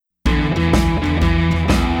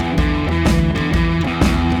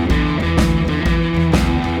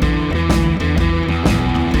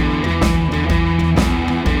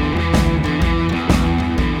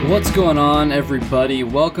What's going on, everybody?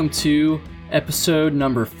 Welcome to episode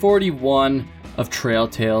number 41 of Trail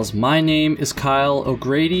Tales. My name is Kyle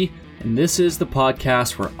O'Grady, and this is the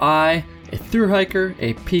podcast where I, a thru hiker,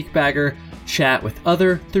 a peak bagger, chat with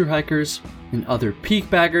other thru hikers and other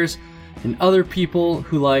peak baggers and other people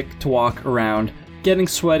who like to walk around getting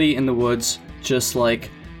sweaty in the woods just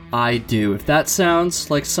like I do. If that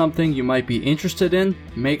sounds like something you might be interested in,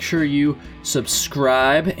 make sure you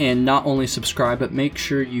subscribe, and not only subscribe, but make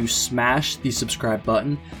sure you smash the subscribe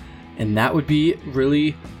button, and that would be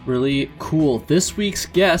really, really cool. This week's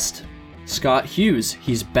guest, Scott Hughes,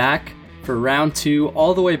 he's back for round 2,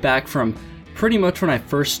 all the way back from pretty much when I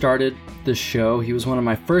first started the show. He was one of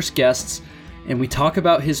my first guests, and we talk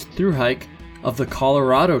about his thru hike of the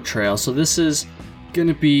Colorado Trail. So this is going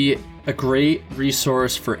to be a great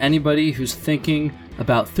resource for anybody who's thinking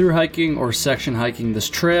about thru hiking or section hiking this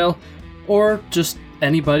trail, or just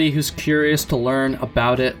anybody who's curious to learn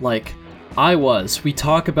about it like I was. We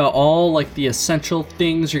talk about all like the essential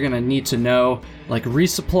things you're gonna need to know, like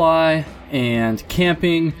resupply and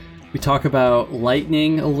camping. We talk about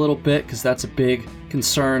lightning a little bit because that's a big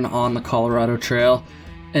concern on the Colorado Trail.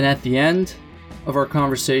 And at the end of our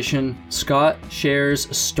conversation, Scott shares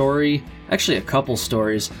a story, actually a couple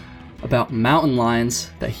stories, about mountain lions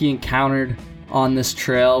that he encountered on this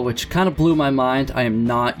trail, which kind of blew my mind. I am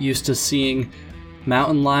not used to seeing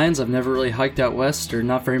mountain lions. I've never really hiked out west, or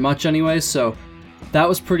not very much anyway, so that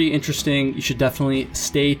was pretty interesting. You should definitely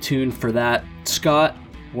stay tuned for that. Scott,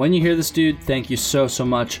 when you hear this, dude, thank you so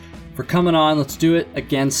much for coming on. Let's do it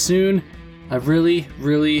again soon. I really,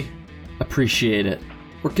 really appreciate it.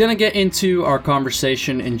 We're gonna get into our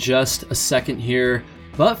conversation in just a second here,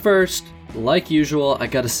 but first, like usual, I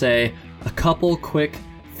gotta say a couple quick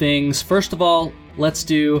things. First of all, let's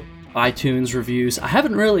do iTunes reviews. I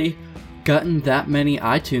haven't really gotten that many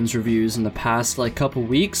iTunes reviews in the past couple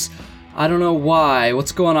weeks. I don't know why.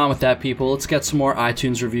 What's going on with that, people? Let's get some more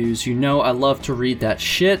iTunes reviews. You know I love to read that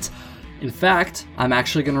shit. In fact, I'm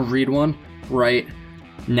actually gonna read one right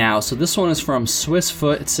now. So this one is from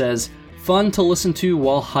Swissfoot. It says, "Fun to listen to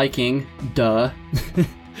while hiking, duh."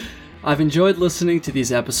 I've enjoyed listening to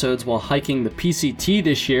these episodes while hiking the PCT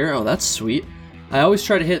this year. Oh, that's sweet. I always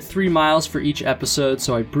try to hit 3 miles for each episode,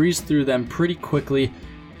 so I breeze through them pretty quickly.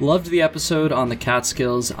 Loved the episode on the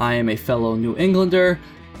Catskills. I am a fellow New Englander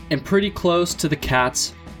and pretty close to the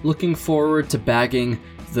Cats. Looking forward to bagging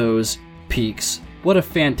those peaks. What a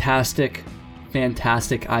fantastic,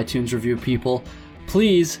 fantastic iTunes review, people.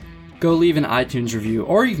 Please go leave an iTunes review,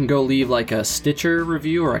 or you can go leave like a Stitcher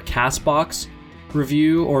review or a Castbox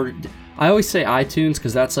review, or I always say iTunes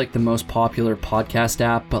because that's like the most popular podcast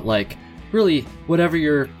app, but like really whatever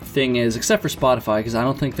your thing is, except for Spotify because I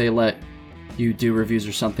don't think they let you do reviews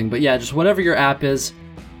or something. But yeah, just whatever your app is,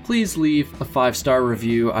 please leave a 5-star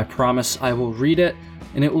review. I promise I will read it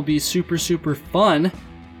and it will be super fun.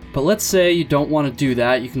 But let's say you don't want to do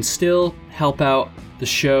that. You can still help out the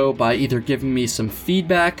show by either giving me some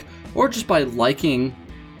feedback or just by liking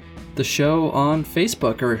the show on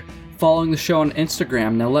Facebook or following the show on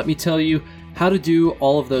Instagram. Now let me tell you how to do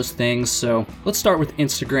all of those things. So let's start with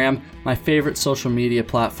Instagram, my favorite social media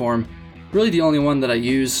platform. Really the only one that I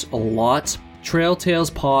use a lot. Trail Tales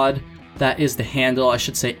Pod, that is the handle. I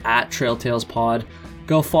should say at Trail Tales Pod.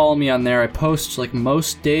 Go follow me on there. I post like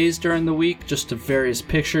most days during the week, just to various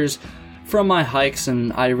pictures from my hikes,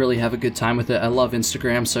 and I really have a good time with it. I love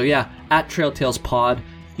Instagram. So yeah, at Trail Tales Pod.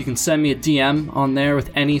 You can send me a DM on there with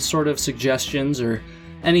any sort of suggestions or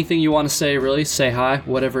anything you want to say, really. Say hi,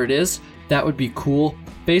 whatever it is. That would be cool.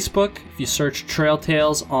 Facebook, if you search Trail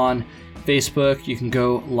Tales on Facebook, you can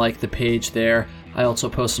go like the page there. I also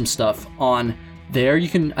post some stuff on there.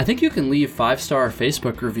 I think you can leave 5-star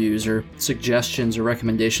Facebook reviews or suggestions or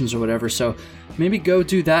recommendations or whatever, so maybe go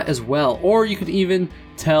do that as well. Or you could even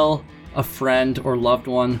tell a friend or loved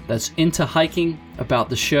one that's into hiking about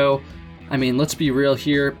the show. I mean, let's be real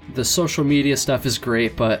here. The social media stuff is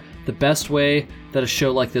great, but the best way that a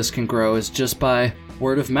show like this can grow is just by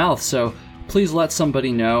word of mouth. So please let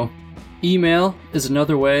somebody know. Email is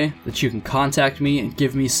another way that you can contact me and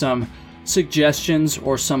give me some suggestions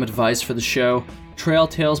or some advice for the show.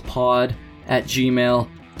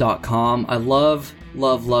 trailtalespod@gmail.com. I love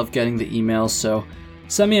getting the emails, so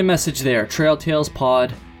send me a message there.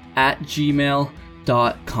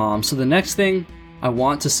 trailtalespod@gmail.com. So the next thing I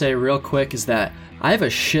want to say real quick is that I have a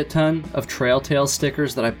shit ton of Trail Tales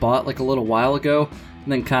stickers that I bought like a little while ago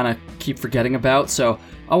and then kind of keep forgetting about. So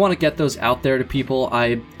I want to get those out there to people.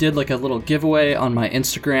 I did like a little giveaway on my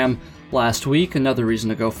Instagram last week. Another reason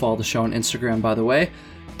to go follow the show on Instagram, by the way.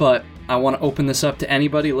 But I want to open this up to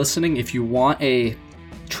anybody listening. If you want a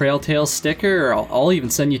Trail Tales sticker, or I'll even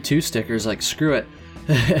send you 2 stickers, like screw it.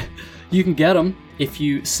 You can get them if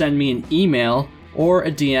you send me an email or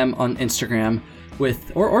a DM on Instagram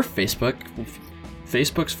with, or Facebook.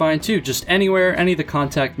 Facebook's fine too, just anywhere, any of the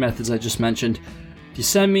contact methods I just mentioned. If you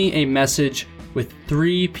send me a message with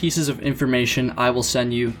 3 pieces of information, I will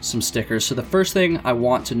send you some stickers. So the first thing I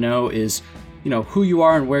want to know is, who you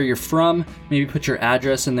are and where you're from. Maybe put your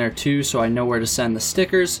address in there too, so I know where to send the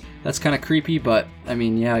stickers. That's kind of creepy, but I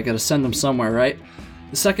gotta send them somewhere, right?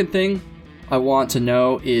 The second thing I want to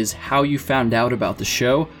know is how you found out about the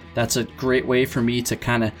show. That's a great way for me to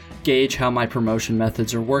kind of gauge how my promotion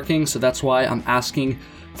methods are working, so that's why I'm asking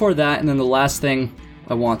for that. And then the last thing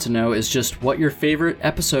I want to know is just what your favorite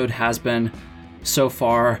episode has been so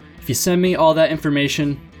far. If you send me all that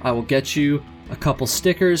information, I will get you a couple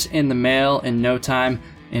stickers in the mail in no time,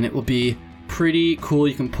 and it will be pretty cool.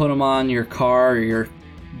 You can put them on your car or your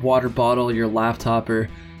water bottle, your laptop, or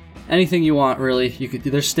anything you want, really.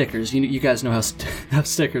 There's stickers. You guys know how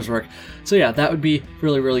stickers work. So yeah, that would be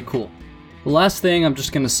really, really cool. The last thing I'm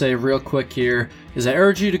just going to say real quick here is I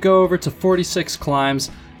urge you to go over to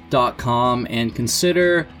 46climbs.com and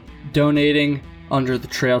consider donating under the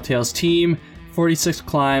Trail Tales team. 46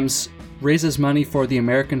 Climbs raises money for the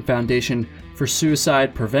American Foundation for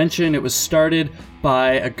Suicide Prevention. It was started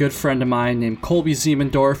by a good friend of mine named Colby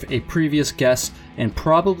Ziemendorf, a previous guest and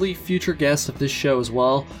probably future guest of this show as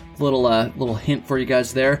well. Little hint for you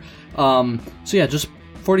guys there. So yeah, just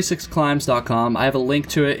 46climbs.com. I have a link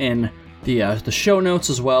to it in the show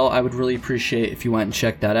notes as well. I would really appreciate if you went and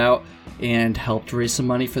checked that out and helped raise some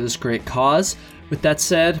money for this great cause. With that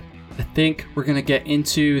said, I think we're going to get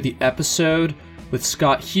into the episode with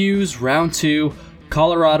Scott Hughes, round 2,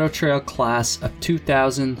 Colorado Trail class of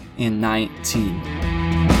 2019.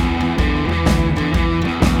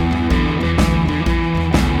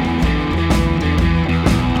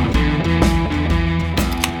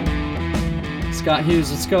 Scott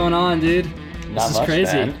Hughes, what's going on, dude? Not this is much,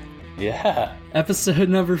 crazy. Man. Yeah. Episode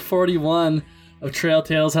number 41 of Trail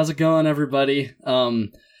Tales. How's it going, everybody?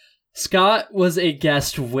 Scott was a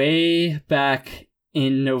guest way back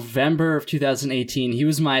in November of 2018. He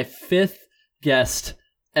was my 5th guest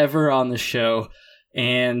ever on the show,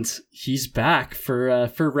 and he's back for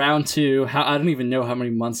round 2. I don't even know how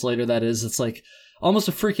many months later that is. It's like almost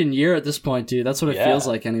a freaking year at this point, dude. That's what it feels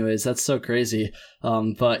like anyways. That's so crazy.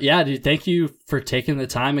 But yeah, dude, thank you for taking the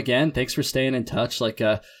time again. Thanks for staying in touch.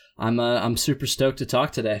 I'm super stoked to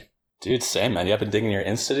talk today. Dude, same, man. You have been digging your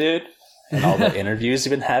Insta, dude, and all the interviews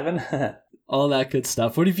you've been having. All that good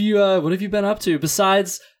stuff. What have you been up to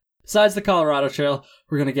besides the Colorado Trail?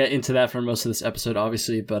 We're gonna get into that for most of this episode,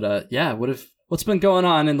 obviously. But yeah, what's been going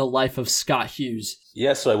on in the life of Scott Hughes?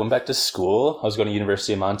 Yeah, so I went back to school. I was going to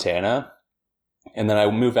University of Montana, and then I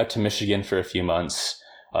moved back to Michigan for a few months,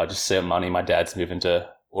 just to save money. My dad's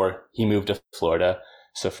he moved to Florida,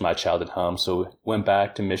 so for my childhood home. So went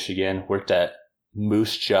back to Michigan, worked at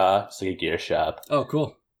Moose Jaw. It's like a gear shop. Oh,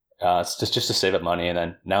 cool. It's just to save up money, and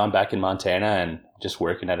then now I'm back in Montana and just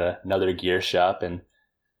working at another gear shop and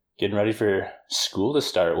getting ready for school to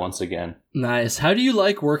start once again. Nice. How do you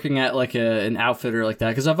like working at like an outfitter like that?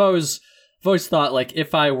 Because I've always thought like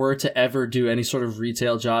if I were to ever do any sort of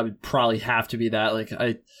retail job, it'd probably have to be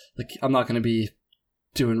that. I'm not going to be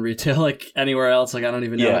doing retail like anywhere else. Like I don't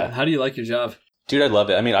even know. Yeah. How do you like your job? Dude, I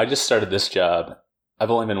love it. I mean, I just started this job.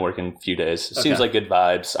 I've only been working a few days. It seems like good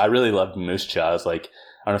vibes. I really loved Moose Jaws. Like,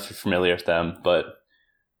 I don't know if you're familiar with them, but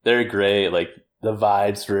they're great. Like the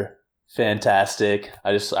vibes were fantastic.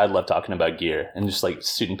 I love talking about gear and just like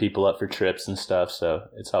suiting people up for trips and stuff. So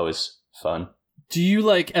it's always fun. Do you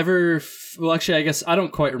like ever? Well, actually, I guess I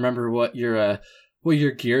don't quite remember what your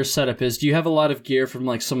gear setup is. Do you have a lot of gear from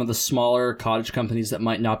like some of the smaller cottage companies that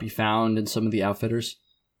might not be found in some of the outfitters?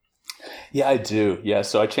 Yeah, I do. Yeah,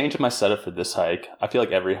 so I changed my setup for this hike. I feel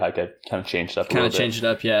like every hike I've kind of changed up a little bit. Changed it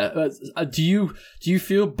up, yeah. Do you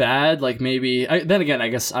feel bad? Like maybe then again, I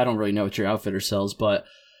guess I don't really know what your outfitter sells, but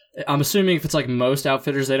I'm assuming if it's like most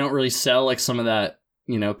outfitters, they don't really sell like some of that,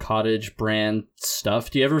 cottage brand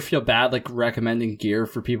stuff. Do you ever feel bad like recommending gear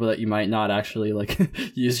for people that you might not actually like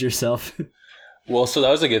use yourself? Well, so that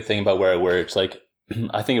was a good thing about where I worked. Like,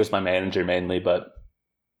 I think it was my manager mainly, but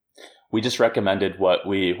we just recommended what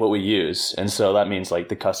we use. And so that means like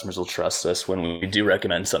the customers will trust us when we do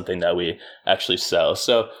recommend something that we actually sell.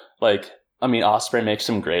 So like, I mean, Osprey makes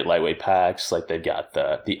some great lightweight packs. Like they've got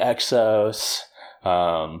the Exos.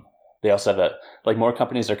 They also have like more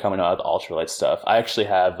companies are coming out with ultralight stuff. I actually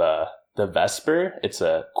have the Vesper. It's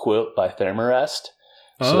a quilt by Thermarest.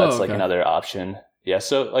 So that's like another option. Yeah.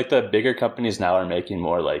 So like the bigger companies now are making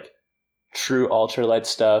more like true ultralight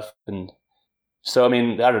stuff. And So, I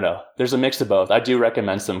mean, I don't know. There's a mix of both. I do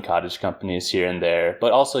recommend some cottage companies here and there,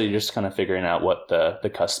 but also you're just kind of figuring out what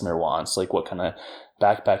the customer wants, like what kind of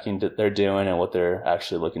backpacking that they're doing and what they're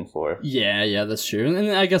actually looking for. Yeah, that's true. And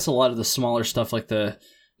I guess a lot of the smaller stuff like the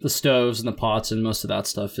stoves and the pots and most of that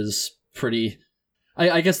stuff is pretty...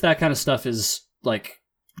 I guess that kind of stuff is like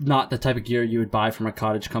not the type of gear you would buy from a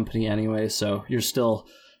cottage company anyway, so you're still...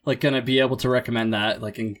 like gonna be able to recommend that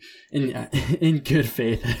like in good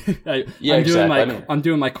faith. I'm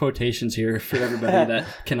doing my quotations here for everybody that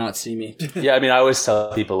cannot see me. Yeah, I mean, I always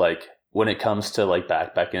tell people like when it comes to like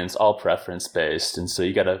backpacking, it's all preference based, and so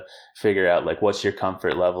you got to figure out like what's your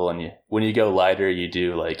comfort level, and when you go lighter, you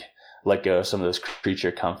do like let go of some of those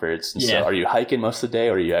creature comforts. And so, are you hiking most of the day,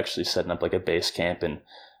 or are you actually setting up like a base camp and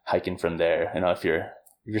hiking from there? You know, if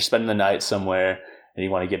you're spending the night somewhere and you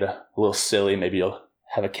want to get a little silly, maybe you'll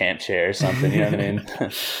have a camp chair or something, you know what I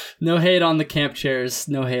mean? No hate on the camp chairs.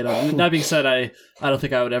 No hate on. That being said, I don't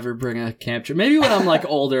think I would ever bring a camp chair. Maybe when I'm like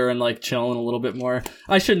older and like chilling a little bit more.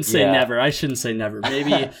 I shouldn't say never.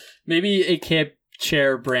 Maybe a camp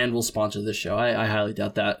chair brand will sponsor this show. I highly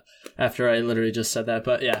doubt that after I literally just said that.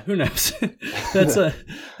 But yeah, who knows?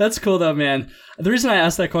 That's cool though, man. The reason I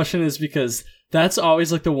asked that question is because that's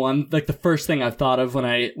always like the first thing I've thought of when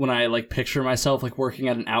I like picture myself like working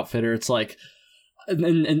at an outfitter. It's like,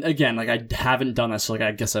 and again, like I haven't done this, so like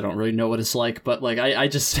I guess I don't really know what it's like, but like I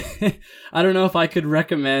just I don't know if I could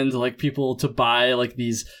recommend like people to buy like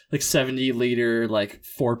these like 70-liter like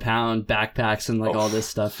 4-pound backpacks and like all this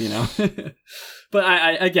stuff, you know. But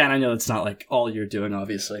I know it's not like all you're doing,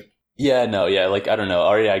 obviously. Yeah, no, yeah, like I don't know,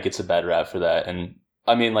 REI gets a bad rap for that, and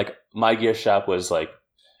I mean like my gear shop was like,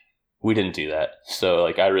 we didn't do that. So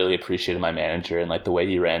like I really appreciated my manager and like the way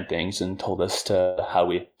he ran things and told us to how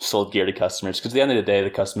we sold gear to customers. Because at the end of the day, the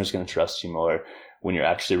customer's going to trust you more when you're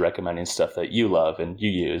actually recommending stuff that you love and you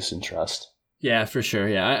use and trust. Yeah, for sure.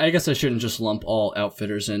 Yeah, I guess I shouldn't just lump all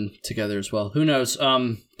outfitters in together as well. Who knows?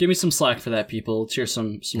 Give me some slack for that, people. Let's hear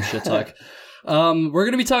some shit talk. We're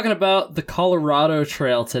going to be talking about the Colorado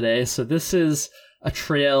Trail today. So this is a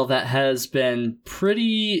trail that has been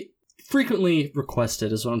pretty frequently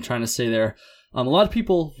requested is what I'm trying to say there. A lot of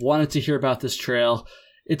people wanted to hear about this trail.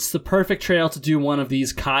 It's the perfect trail to do one of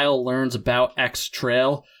these Kyle Learns About X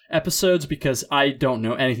Trail episodes because I don't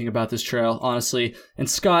know anything about this trail, honestly. And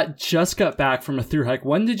Scott just got back from a thru hike.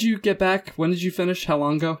 When did you get back? When did you finish? How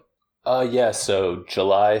long ago? So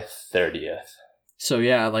July 30th. So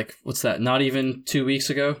yeah, like what's that? Not even 2 weeks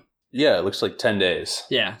ago? Yeah, it looks like 10 days.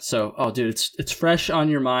 Yeah, so dude, it's fresh on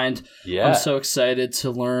your mind. Yeah. I'm so excited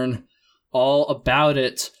to learn all about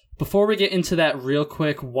it. Before we get into that real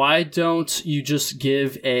quick, why don't you just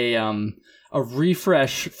give a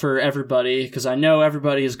refresh for everybody, because I know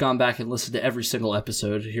everybody has gone back and listened to every single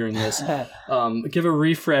episode hearing this. Give a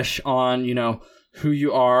refresh on, you know, who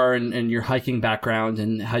you are and your hiking background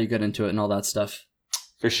and how you got into it and all that stuff.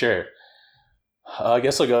 For sure. I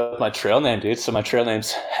guess I'll go with my trail name, dude. So my trail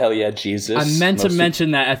name's Hell Yeah Jesus. I meant to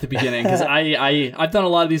mention that at the beginning because I've done a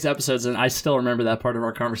lot of these episodes and I still remember that part of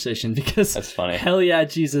our conversation because that's funny. Hell Yeah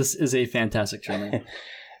Jesus is a fantastic trail name.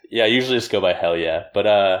 Yeah, I usually just go by Hell Yeah.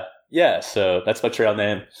 But yeah, so that's my trail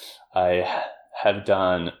name. I have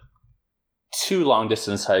done 2 long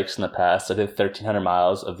distance hikes in the past. I did 1,300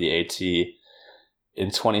 miles of the AT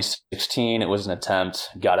in 2016. It was an attempt,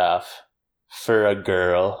 got off for a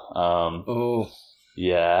girl.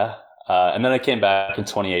 Yeah. And then I came back in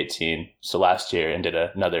 2018, so last year, and did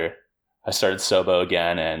another. I started Sobo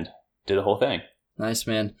again and did the whole thing. Nice,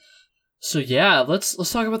 man. So yeah, let's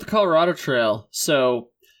talk about the Colorado Trail. So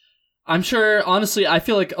I'm sure, honestly, I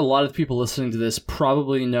feel like a lot of people listening to this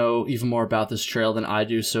probably know even more about this trail than I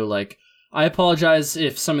do. So like, I apologize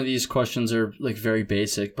if some of these questions are like very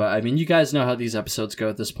basic, but I mean, you guys know how these episodes go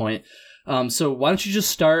at this point. So why don't you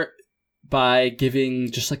just start by giving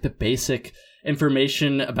just like the basic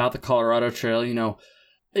information about the Colorado Trail. You know,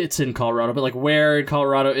 it's in Colorado, but like where in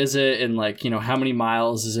Colorado is it, and like, you know, how many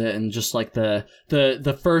miles is it, and just like the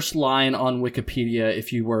first line on Wikipedia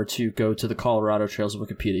if you were to go to the Colorado Trails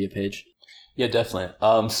Wikipedia page. Yeah, definitely.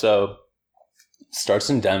 So it starts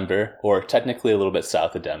in Denver, or technically a little bit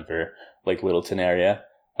south of Denver, like Littleton area,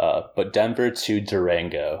 but Denver to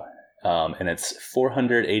Durango, and it's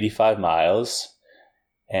 485 miles.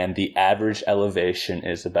 And the average elevation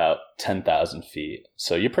is about 10,000 feet.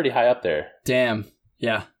 So you're pretty high up there. Damn.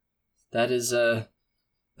 Yeah. That is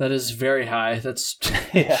very high. That's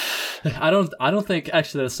yeah. I don't think,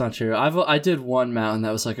 actually that's not true. I did one mountain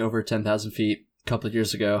that was like over 10,000 feet a couple of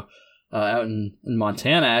years ago, out in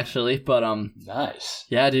Montana actually. But nice.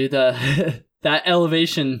 Yeah, dude, that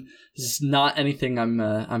elevation is not anything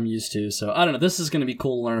I'm used to. So I don't know. This is going to be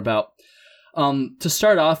cool to learn about. To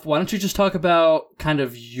start off, why don't you just talk about kind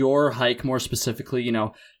of your hike more specifically?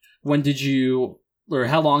 When did you, or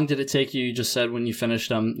how long did it take you? You just said when you finished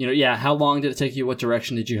them. How long did it take you? What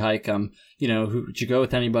direction did you hike? Who did you go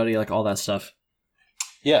with? Anybody? Like all that stuff.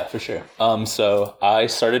 Yeah, for sure. So I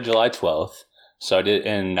started July 12th. So I did it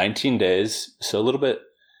in 19 days. So a little bit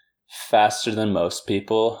faster than most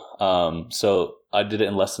people. So I did it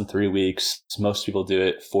in less than 3 weeks. Most people do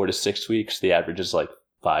it 4 to 6 weeks. The average is like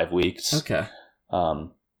 5 weeks. Okay.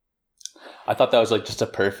 I thought that was like just a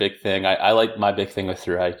perfect thing. I like, my big thing with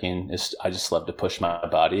thru hiking is I just love to push my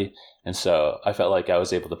body. And so I felt like I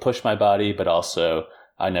was able to push my body, but also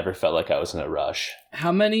I never felt like I was in a rush.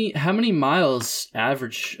 How many miles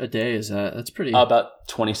average a day is that? That's pretty... About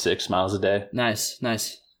 26 miles a day. Nice.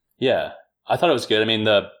 Yeah. I thought it was good. I mean,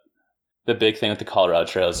 the big thing with the Colorado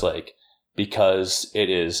Trail is like, because it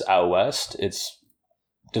is out west, it's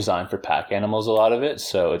designed for pack animals, a lot of it.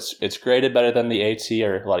 So it's graded better than the AT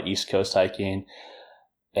or a lot of East Coast hiking.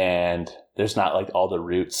 And there's not like all the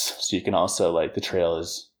routes. So you can also like, the trail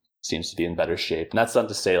seems to be in better shape. And that's not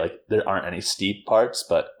to say like there aren't any steep parts,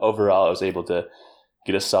 but overall I was able to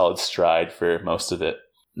get a solid stride for most of it.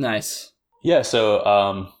 Nice. Yeah. So,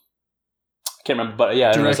 can't remember, but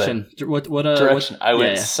yeah. Direction. What direction? I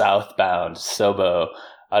went southbound, Sobo.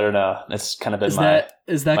 I don't know. It's kind of been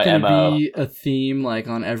is that going to be a theme like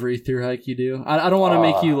on every thru hike you do? I don't want to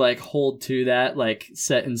make you like hold to that like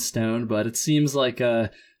set in stone, but it seems like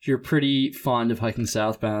you're pretty fond of hiking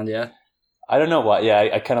southbound. Yeah. I don't know why. Yeah,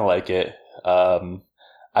 I kind of like it.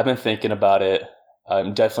 I've been thinking about it.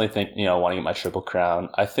 I'm definitely wanting to get my Triple Crown.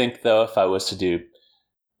 I think though, if I was to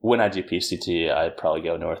when I do PCT, I'd probably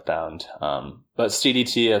go northbound. But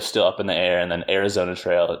CDT is still up in the air, and then Arizona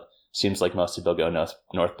Trail, it seems like most people go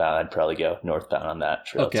northbound. I'd probably go northbound on that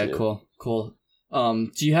trail. Okay, too. cool.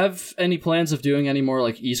 Do you have any plans of doing any more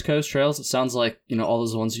like East Coast trails? It sounds like, all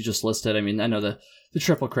those ones you just listed. I mean, I know the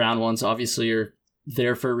Triple Crown ones obviously are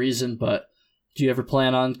there for a reason, but do you ever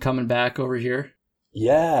plan on coming back over here?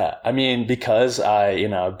 Yeah. I mean, because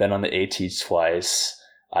I've been on the AT twice,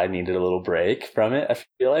 I needed a little break from it, I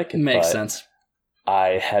feel like. Makes sense.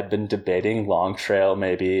 I had been debating Long Trail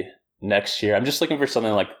maybe next year. I'm just looking for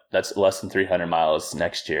something like that's less than 300 miles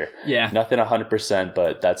next year. Yeah. Nothing 100%,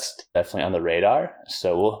 but that's definitely on the radar.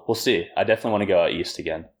 So we'll see. I definitely want to go out east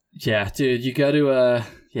again. Yeah, dude, you got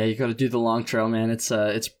to do the Long Trail, man. It's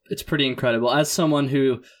pretty incredible. As someone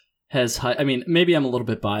who maybe I'm a little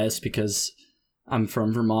bit biased because I'm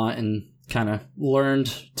from Vermont and kind of learned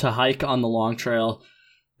to hike on the Long Trail,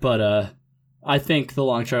 but I think the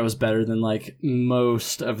Long Trail was better than like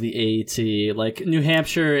most of the AT, like New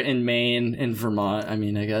Hampshire and Maine and Vermont. I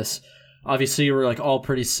mean, I guess obviously we're like all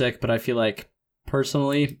pretty sick, but I feel like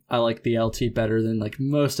personally I like the LT better than like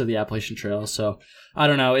most of the Appalachian Trail. So I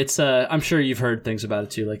don't know. It's I'm sure you've heard things about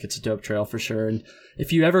it too. Like it's a dope trail for sure. And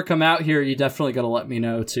if you ever come out here, you definitely got to let me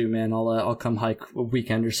know too, man. I'll come hike a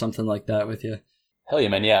weekend or something like that with you. Hell yeah,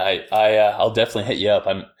 man. Yeah, I'll definitely hit you up.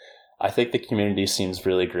 I think the community seems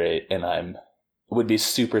really great, and would be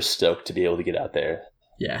super stoked to be able to get out there.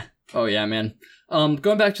 Yeah. Oh yeah, man.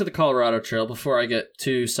 Going back to the Colorado Trail before I get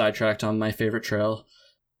too sidetracked on my favorite trail,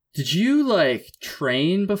 did you like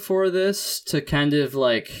train before this to kind of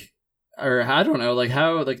like, or I don't know, like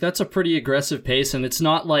how, like that's a pretty aggressive pace, and it's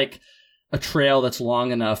not like a trail that's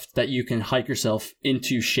long enough that you can hike yourself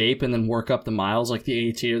into shape and then work up the miles like the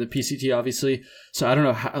AT or the PCT, obviously. So I don't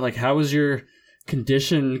know, how was your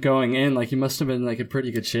condition going in? Like you must have been like in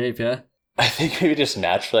pretty good shape, yeah? I think maybe just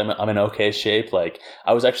naturally I'm in okay shape. Like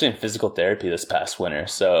I was actually in physical therapy this past winter,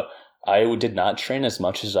 so I did not train as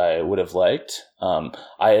much as I would have liked.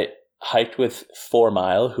 I hiked with 4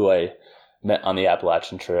 Mile, who I met on the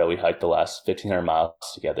Appalachian Trail. We hiked the last 1,500 miles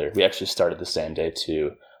together. We actually started the same day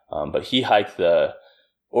too. But he hiked a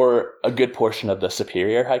good portion of the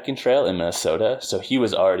Superior hiking trail in Minnesota. So he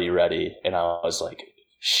was already ready. And I was like,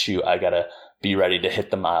 shoot, I gotta be ready to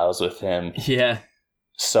hit the miles with him. Yeah.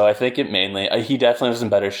 So I think he definitely was in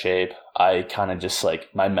better shape. I kind of just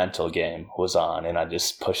like my mental game was on, and I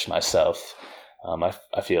just pushed myself.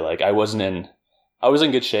 I feel like I was in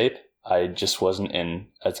good shape. I just wasn't in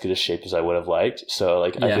as good a shape as I would have liked. So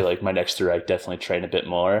like, yeah. I feel like my next thru hike definitely trained a bit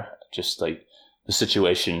more. Just like the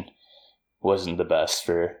situation wasn't the best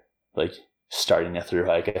for like starting a thru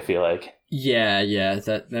hike, I feel like. Yeah,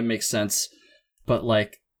 that makes sense. But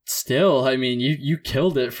like, still, I mean, you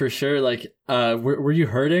killed it for sure. Like, were you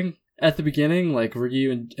hurting at the beginning? Like, were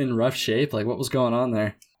you in rough shape? Like, what was going on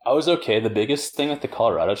there? I was okay. The biggest thing with the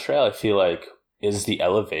Colorado Trail, I feel like, is the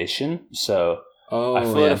elevation. So I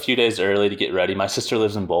flew in a few days early to get ready. My sister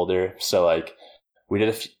lives in Boulder, so like we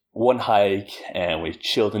did one hike and we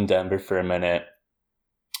chilled in Denver for a minute.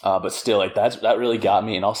 But still, like that really got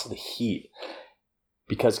me, and also the heat,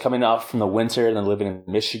 because coming off from the winter and then living in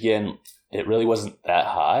Michigan, it really wasn't that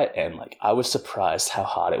hot, and like I was surprised how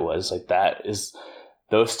hot it was. Like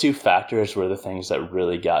those two factors were the things that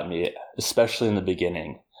really got me, especially in the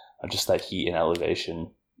beginning, of just that heat and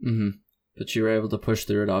elevation. Mm-hmm. But you were able to push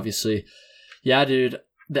through it, obviously. Yeah, dude.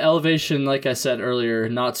 The elevation, like I said earlier,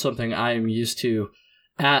 not something I am used to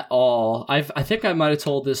at all. I think I might have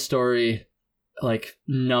told this story like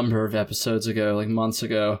number of episodes ago, like months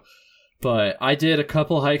ago, but I did a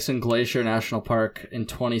couple hikes in Glacier National Park in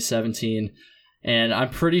 2017, and I'm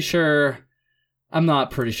not pretty sure,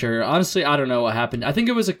 honestly, I don't know what happened. I think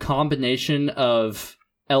it was a combination of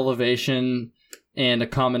elevation and a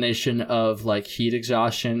combination of like heat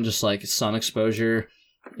exhaustion, just like sun exposure,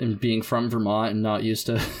 and being from Vermont and not used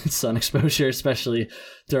to sun exposure, especially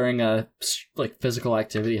during like physical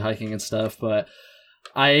activity, hiking and stuff. But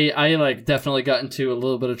I like definitely got into a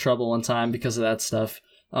little bit of trouble one time because of that stuff.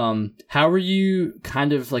 How were you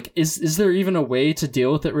kind of like, is there even a way to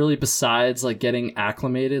deal with it really besides like getting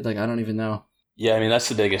acclimated? Like, I don't even know. Yeah, I mean, that's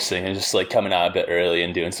the biggest thing, and just like coming out a bit early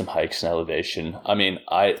and doing some hikes and elevation. I mean,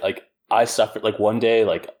 I suffered like one day,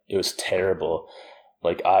 like it was terrible.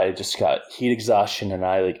 Like I just got heat exhaustion, and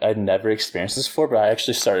I'd never experienced this before, but I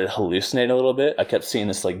actually started hallucinating a little bit. I kept seeing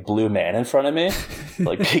this like blue man in front of me,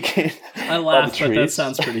 like peeking. I laughed, but that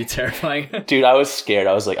sounds pretty terrifying. Dude, I was scared.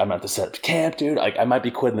 I was like, I'm gonna have to set up camp, dude. Like I might be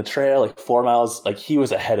quitting the trail. Like 4 miles, like he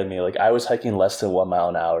was ahead of me. Like I was hiking less than 1 mile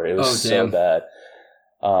an hour. It was so bad.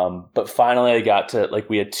 But finally I got to, like,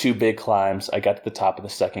 we had 2 big climbs. I got to the top of the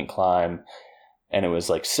second climb, and it was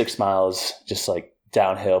like 6 miles, just like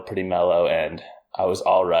downhill, pretty mellow, and I was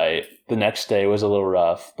all right. The next day was a little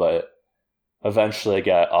rough, but eventually I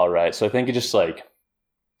got all right. So I think it just like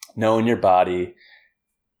knowing your body,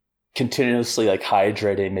 continuously like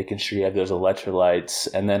hydrating, making sure you have those electrolytes,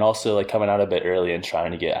 and then also like coming out a bit early and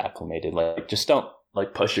trying to get acclimated. Like just don't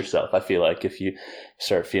like push yourself. I feel like if you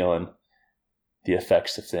start feeling the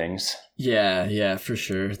effects of things. Yeah, for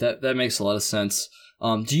sure. That makes a lot of sense.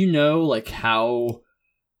 Do you know like how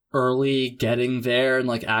early getting there and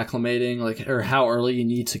like acclimating, like, or how early you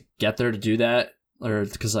need to get there to do that? Or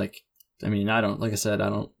because like, I mean, like I said, I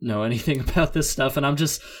don't know anything about this stuff, and I'm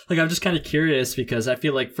just kind of curious, because I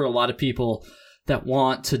feel like for a lot of people that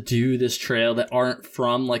want to do this trail that aren't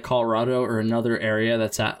from like Colorado or another area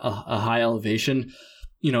that's at a high elevation,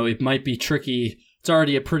 you know, it might be tricky. It's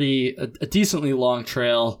already a decently long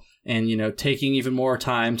trail, and, you know, taking even more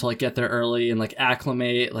time to like get there early and like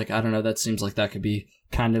acclimate. Like, I don't know, that seems like that could be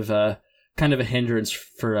kind of a hindrance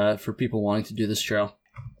for people wanting to do this trail.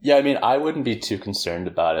 Yeah, I mean, I wouldn't be too concerned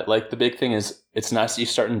about it. Like, the big thing is, it's nice that you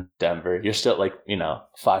start in Denver. You're still at, like,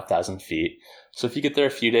 5,000 feet. So if you get there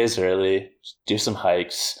a few days early, do some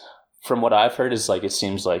hikes. From what I've heard is, like, it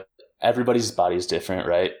seems like everybody's body is different,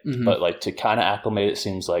 right? Mm-hmm. But, like, to kind of acclimate, it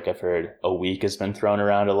seems like I've heard a week has been thrown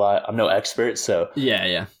around a lot. I'm no expert, so...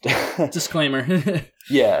 Yeah. Disclaimer.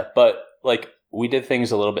 Yeah, but, like, we did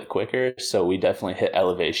things a little bit quicker, so we definitely hit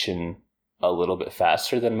elevation a little bit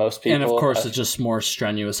faster than most people. And of course, it's just more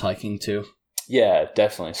strenuous hiking too. Yeah,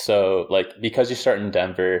 definitely. So like, because you start in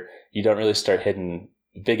Denver, you don't really start hitting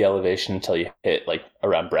big elevation until you hit like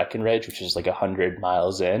around Breckenridge, which is like 100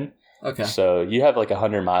 miles in. Okay. So you have like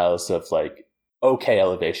 100 miles of like okay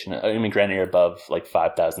elevation. I mean, granted, you're above like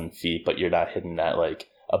 5,000 feet, but you're not hitting that like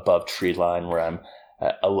above tree line where I'm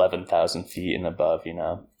at 11,000 feet and above,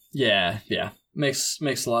 Yeah. Makes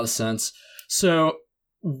a lot of sense. So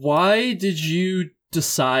why did you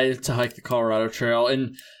decide to hike the Colorado Trail?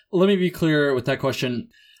 And let me be clear with that question.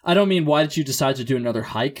 I don't mean why did you decide to do another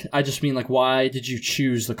hike? I just mean like, why did you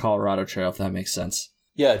choose the Colorado Trail, if that makes sense?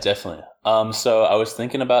 Yeah, definitely. So I was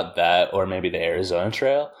thinking about that, or maybe the Arizona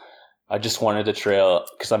Trail. I just wanted a trail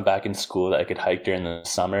because I'm back in school that I could hike during the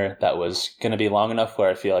summer that was going to be long enough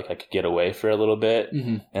where I feel like I could get away for a little bit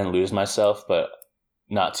and lose myself, but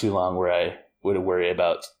not too long where I would worry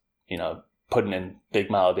about, putting in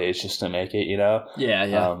big mile days just to make it,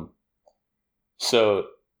 Yeah. So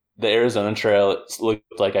the Arizona Trail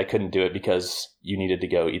looked like I couldn't do it because you needed to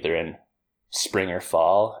go either in spring or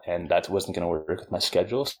fall, and that wasn't going to work with my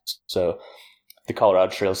schedule. So the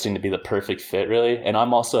Colorado Trail seemed to be the perfect fit, really. And I've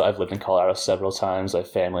lived in Colorado several times. I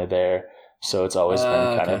have family there. So it's always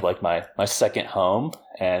been kind of like my second home.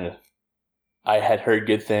 And I had heard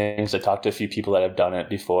good things. I talked to a few people that have done it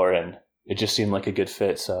before, and it just seemed like a good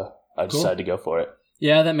fit. So I decided to go for it.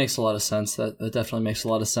 Yeah, that makes a lot of sense. That definitely makes a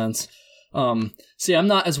lot of sense. See, I'm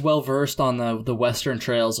not as well versed on the Western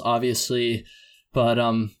trails, obviously, but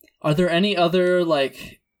are there any other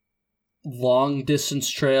like long distance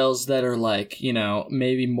trails that are like,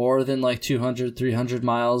 maybe more than like 200, 300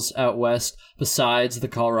 miles out west besides the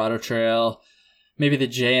Colorado Trail? Maybe the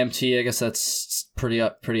JMT, I guess that's pretty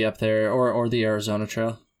up there, or the Arizona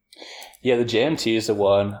Trail. Yeah, the JMT is the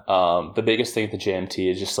one. The biggest thing with the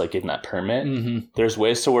JMT is just like getting that permit. Mm-hmm. There's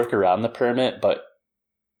ways to work around the permit, but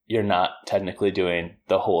you're not technically doing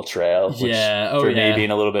the whole trail. Which me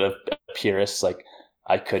being a little bit of a purist, like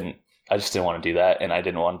I just didn't want to do that, and I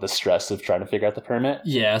didn't want the stress of trying to figure out the permit.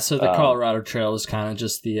 Yeah, so the Colorado Trail is kind of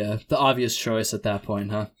just the obvious choice at that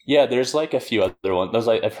point, huh? Yeah, there's like a few other ones. There's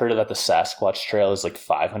like I've heard that the Sasquatch Trail is like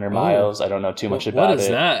 500 miles. I don't know too much about it. What is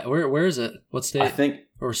that? Where is it? What state? I think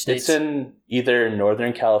or states? It's in either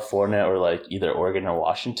Northern California or like either Oregon or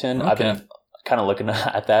Washington. Okay. I've been kind of looking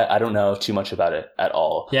at that. I don't know too much about it at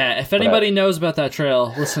all. Yeah, if anybody knows about that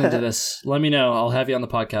trail listening to this, let me know. I'll have you on the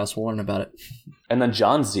podcast. We'll learn about it. And then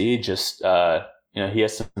John Z just, he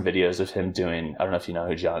has some videos of him doing, I don't know if you know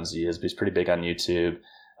who John Z is, but he's pretty big on YouTube.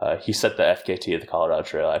 He set the FKT of the Colorado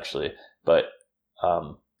Trail, actually. But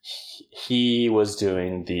he was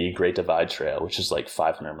doing the Great Divide Trail, which is like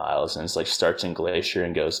 500 miles. And it's like starts in Glacier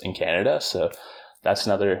and goes in Canada. So that's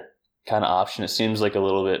another kind of option. It seems like a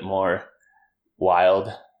little bit more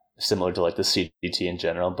wild, similar to like the CDT in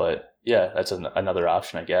general. But yeah, that's another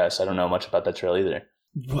option, I guess. I don't know much about that trail either.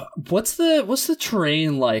 What's the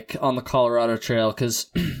terrain like on the Colorado Trail?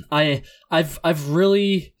 Because I've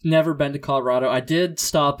really never been to Colorado. I did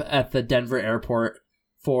stop at the Denver airport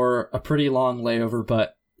for a pretty long layover,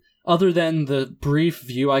 but other than the brief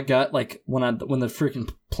view I got, like when the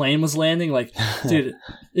freaking plane was landing, like dude,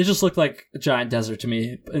 it just looked like a giant desert to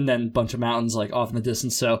me, and then a bunch of mountains like off in the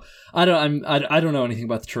distance. So I don't know anything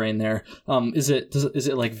about the terrain there. Is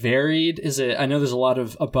it like varied? I know there's a lot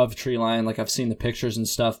of above tree line, like I've seen the pictures and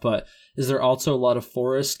stuff, but is there also a lot of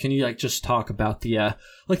forest? Can you like just talk about the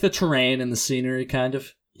like the terrain and the scenery kind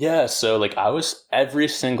of? Yeah, so like every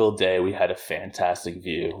single day we had a fantastic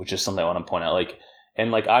view, which is something I want to point out. Like, and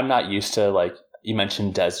like I'm not used to, like you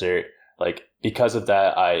mentioned, desert. Like because of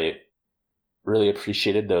that, I really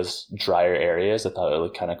appreciated those drier areas. I thought it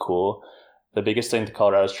looked kind of cool. The biggest thing to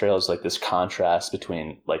Colorado's Trail is like this contrast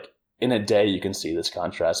between, like in a day you can see this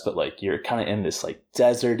contrast, but like you're kind of in this like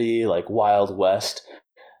deserty, like Wild West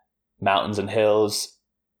mountains and hills.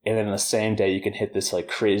 And then in the same day, you can hit this like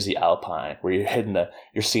crazy alpine where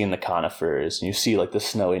you're seeing the conifers and you see like the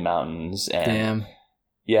snowy mountains. And damn.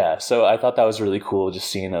 Yeah, so I thought that was really cool, just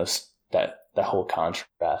seeing that whole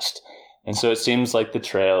contrast. And so it seems like the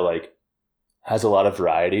trail like has a lot of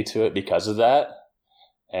variety to it because of that.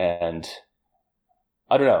 And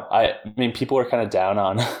I don't know. I mean, people were kind of down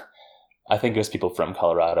on. I think it was people from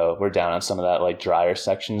Colorado were down on some of that like drier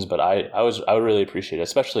sections, but I would really appreciate it,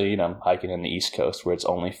 especially hiking in the East Coast where it's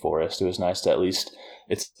only forest. It was nice to at least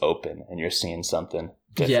it's open and you're seeing something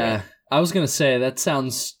different. Yeah, I was gonna say that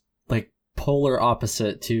sounds like polar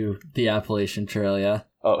opposite to the Appalachian Trail. Yeah.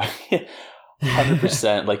 Oh,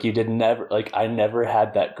 100%. Like I never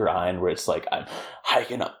had that grind where it's like I'm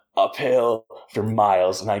hiking uphill for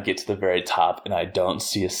miles and I get to the very top and I don't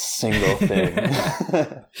see a single thing.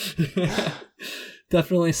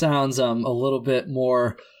 Definitely sounds a little bit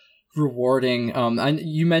more rewarding.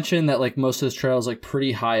 You mentioned that like most of this trail is like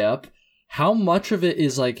pretty high up. How much of it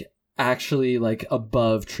is like actually like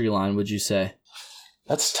above tree line, would you say?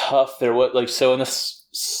 That's tough. There was like, so in this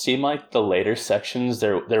seemed like the later sections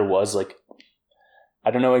there was like,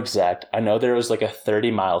 I don't know exact. I know there was like a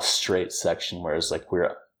 30-mile straight section where it's like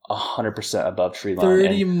we're 100% above tree line.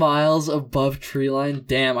 30 miles above tree line?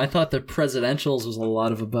 Damn, I thought the presidentials was a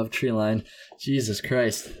lot of above tree line. Jesus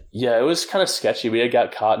Christ. Yeah, it was kind of sketchy. We had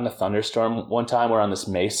got caught in a thunderstorm one time. We're on this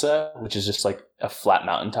mesa, which is just like a flat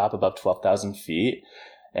mountaintop above 12,000 feet.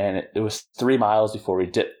 And it was 3 miles before we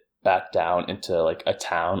dipped back down into like a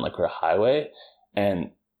town, like we're a highway.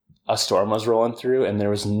 And a storm was rolling through and there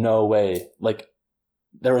was no way, like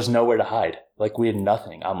there was nowhere to hide. Like we had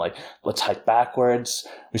nothing. I'm like, let's hike backwards.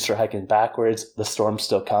 We start hiking backwards. The storm's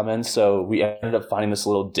still coming. So we ended up finding this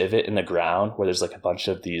little divot in the ground where there's like a bunch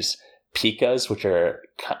of these pikas, which are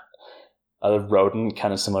a rodent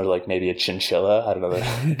kind of similar to like maybe a chinchilla. I don't know.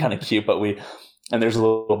 They're kind of cute, but and there's a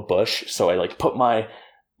little bush. So I like put my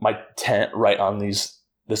tent right on this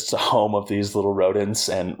home of these little rodents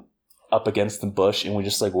and up against the bush, and we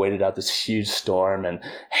just like waited out this huge storm and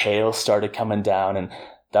hail started coming down. And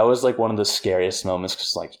that was like one of the scariest moments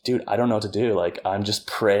because like, dude, I don't know what to do. Like I'm just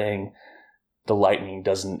praying the lightning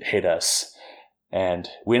doesn't hit us. And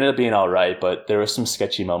we ended up being all right, but there were some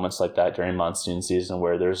sketchy moments like that during monsoon season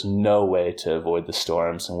where there's no way to avoid the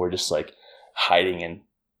storms. And we're just like hiding in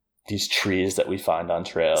these trees that we find on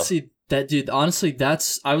trail. See, That dude, honestly,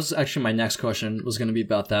 I was actually, my next question was going to be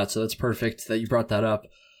about that. So that's perfect that you brought that up.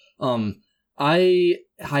 I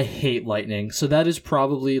hate lightning. So that is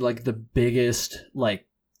probably like the biggest, like,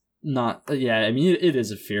 not, yeah, I mean, it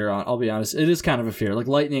is a fear. I'll be honest. It is kind of a fear. Like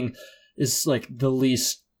lightning is like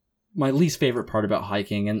my least favorite part about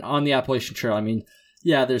hiking. And on the Appalachian Trail, I mean,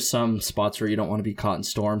 yeah, there's some spots where you don't want to be caught in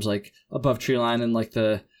storms, like above tree line and like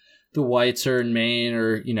the Whites or in Maine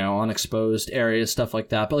or, you know, on exposed areas, stuff like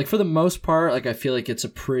that. But like for the most part, like I feel like it's a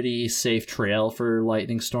pretty safe trail for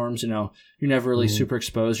lightning storms. You know, you're never really super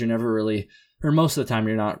exposed. You're never really, or most of the time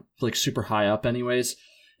you're not like super high up anyways.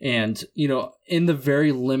 And, you know, in the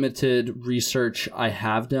very limited research I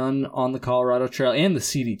have done on the Colorado Trail and the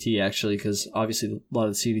CDT actually, because obviously a lot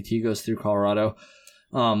of the CDT goes through Colorado,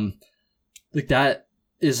 like that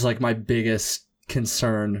is like my biggest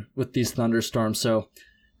concern with these thunderstorms. So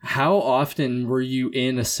how often were you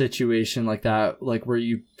in a situation like that, like where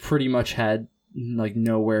you pretty much had like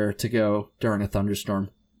nowhere to go during a thunderstorm?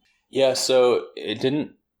 Yeah, so it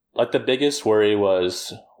didn't, like the biggest worry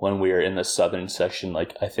was when we were in the southern section,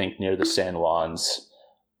 like I think near the San Juans.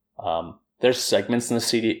 There's segments in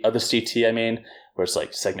the CT, I mean, where it's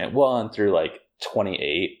like segment 1 through like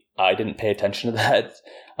 28. I didn't pay attention to that,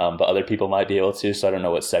 but other people might be able to, so I don't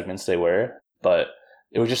know what segments they were. But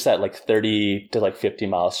it was just that like 30 to like 50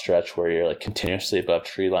 mile stretch where you're like continuously above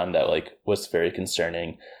tree line that like was very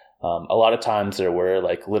concerning. A lot of times there were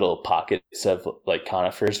like little pockets of like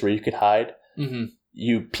conifers where you could hide.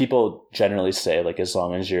 Mm-hmm. People generally say like as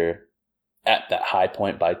long as you're at that high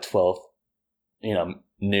point by 12,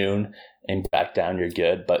 noon and back down, you're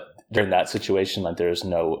good. But during that situation, like there's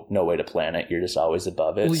no way to plan it. You're just always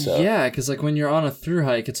above it. Well, so. Yeah, because like when you're on a through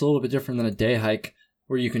hike, it's a little bit different than a day hike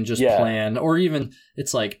where you can just plan, or even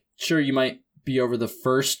it's like, sure, you might be over the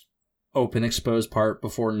first open exposed part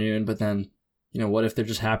before noon, but then, what if there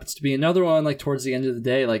just happens to be another one like towards the end of the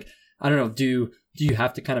day? Like, I don't know, do you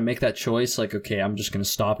have to kind of make that choice? Like, okay, I'm just going to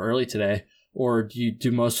stop early today. Or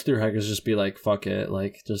do most through hikers just be like, fuck it,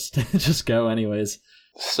 like just go anyways?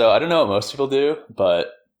 So I don't know what most people do, but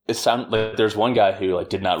it sounded like there's one guy who like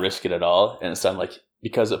did not risk it at all. And it sounded like,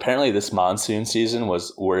 because apparently this monsoon season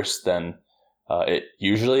was worse than it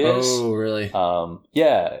usually is. Oh, really?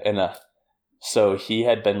 Yeah. And so he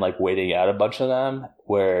had been like waiting out a bunch of them,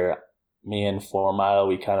 where me and 4 Mile,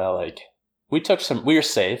 we kind of like, we were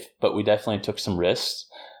safe, but we definitely took some risks.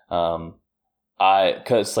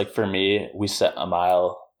 Cause like for me, we set a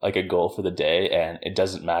mile, like a goal for the day, and it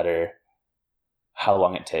doesn't matter how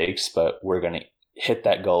long it takes, but we're going to hit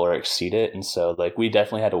that goal or exceed it. And so like, we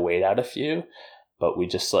definitely had to wait out a few, but we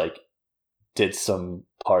just like did some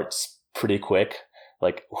parts pretty quick.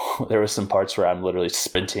 Like there were some parts where I'm literally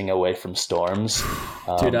sprinting away from storms.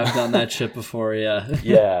 Dude, I've done that shit before. Yeah.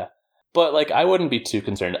 Yeah. But like, I wouldn't be too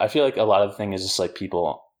concerned. I feel like a lot of the thing is just like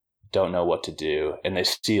people don't know what to do, and they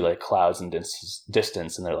see like clouds and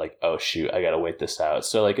distance, and they're like, oh shoot, I gotta wait this out.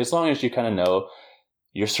 So like, as long as you kind of know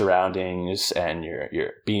your surroundings and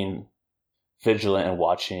you're being vigilant and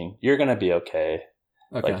watching, you're gonna be okay.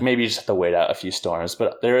 Like maybe you just have to wait out a few storms.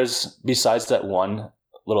 But there is, besides that one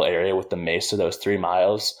little area with the mesa, those 3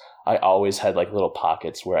 miles, I always had like little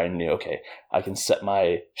pockets where I knew, okay, I can set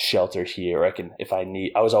my shelter here, or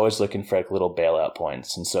I was always looking for like little bailout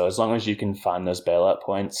points. And so as long as you can find those bailout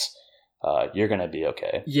points, you're going to be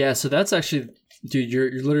okay. Yeah. So that's actually, dude,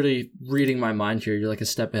 you're literally reading my mind here. You're like a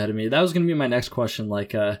step ahead of me. That was going to be my next question.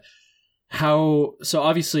 Like, so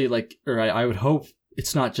obviously like, or I would hope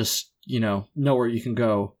it's not just, know where you can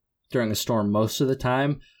go during a storm most of the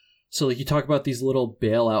time. So like you talk about these little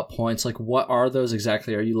bailout points, like what are those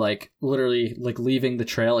exactly? Are you like literally like leaving the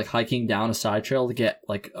trail, like hiking down a side trail to get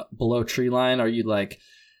like below tree line? Are you like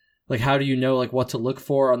how do you know like what to look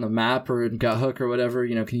for on the map or in Guthook or whatever?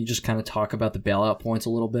 Can you just kind of talk about the bailout points a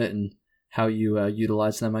little bit and how you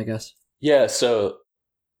utilize them, I guess? Yeah. So,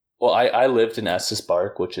 well, I lived in Estes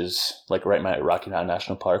Park, which is like right by Rocky Mountain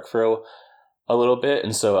National Park for a little bit.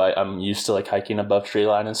 And so I'm used to like hiking above tree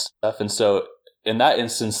line and stuff. And so in that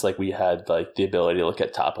instance, like we had like the ability to look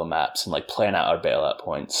at topo maps and like plan out our bailout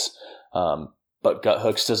points. But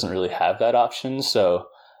Guthooks doesn't really have that option. So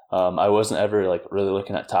I wasn't ever like really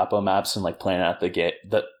looking at topo maps and like planning out the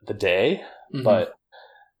day. Mm-hmm. But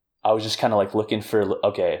I was just kind of like looking for,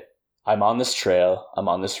 okay, I'm on this trail, I'm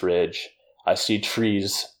on this ridge, I see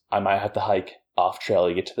trees, I might have to hike off trail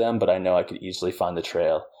to get to them, but I know I could easily find the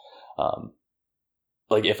trail.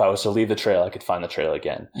 Like if I was to leave the trail, I could find the trail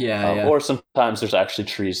again. Yeah. Or sometimes there's actually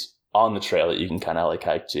trees on the trail that you can kind of like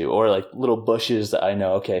hike to, or like little bushes that I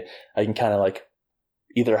know, okay, I can kind of like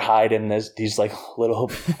either hide in these like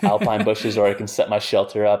little alpine bushes, or I can set my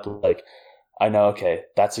shelter up. Like I know, okay,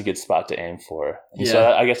 that's a good spot to aim for. And Yeah.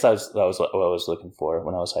 so I guess that was what I was looking for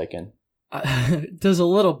when I was hiking. Does a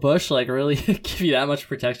little bush like really give you that much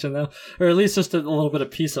protection though, or at least just a little bit of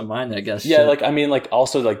peace of mind, I guess? Yeah, like I mean, like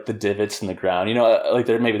also like the divots in the ground. You know, like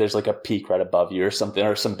there's like a peak right above you or something,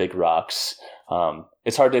 or some big rocks.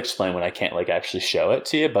 It's hard to explain when I can't like actually show it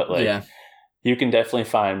to you, but like Yeah. you can definitely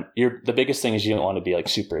find the biggest thing is you don't want to be like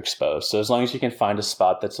super exposed. So as long as you can find a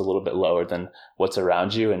spot that's a little bit lower than what's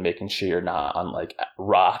around you and making sure you're not on like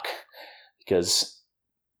rock, because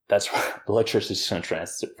that's where the electricity is going to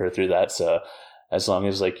transfer through that. So as long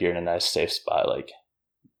as like you're in a nice safe spot, like,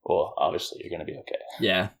 well, obviously you're going to be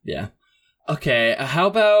okay. Yeah. Okay. How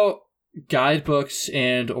about guidebooks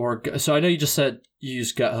so I know you just said you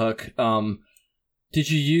use Guthook. Did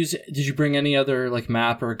you bring any other like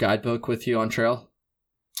map or guidebook with you on trail?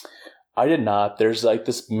 I did not. There's like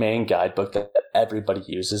this main guidebook that everybody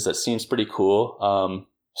uses that seems pretty cool.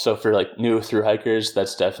 So for like new thru hikers,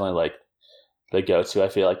 that's definitely like the go-to. I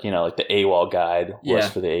feel like, you know, like the AWOL guide was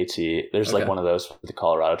for the AT. There's like one of those for the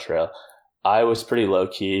Colorado Trail. I was pretty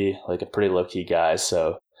low-key, like a pretty low-key guy.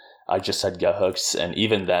 So I just had Guthooks. And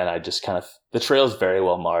even then I just the trail is very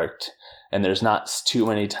well marked and there's not too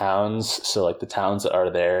many towns. So like the towns that are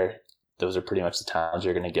there, those are pretty much the towns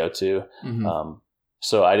you're going to go to. Mm-hmm.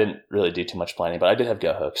 So I didn't really do too much planning, but I did have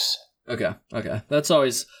Guthooks. Okay. That's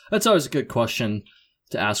always a good question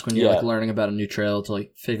to ask when you're like learning about a new trail, to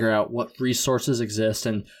like figure out what resources exist.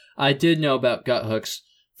 And I did know about Guthooks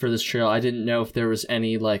for this trail. I didn't know if there was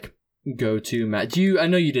any like go-to map. I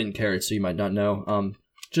know you didn't carry it, so you might not know.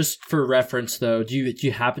 Just for reference though, do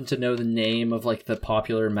you happen to know the name of like the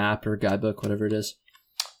popular map or guidebook, whatever it is?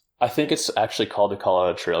 I think it's actually called the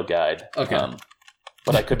Colorado Trail Guide. Okay.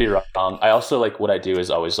 But I could be wrong. I also like what I do is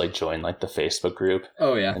always like join like the Facebook group.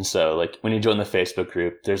 Oh yeah. And so like when you join the Facebook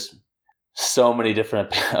group, there's so many different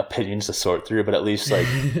opinions to sort through, but at least like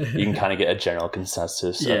you can kind of get a general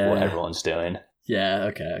consensus of what everyone's doing. Yeah.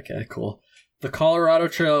 Okay. Cool. The Colorado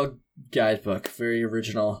Trail Guidebook, very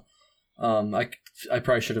original. I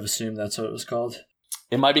probably should have assumed that's what it was called.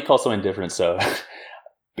 It might be called something different, so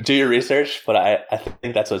do your research, but I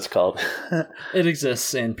think that's what it's called. It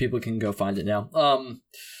exists, and people can go find it now.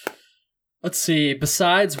 Let's see.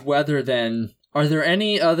 Besides weather, then, are there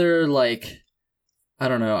any other like? I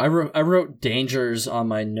don't know. I wrote dangers on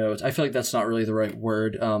my notes. I feel like that's not really the right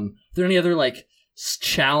word. Are there any other like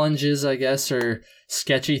challenges, I guess, or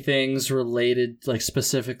sketchy things related like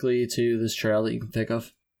specifically to this trail that you can think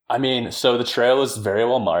of? I mean, so the trail is very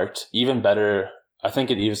well marked. Even better, I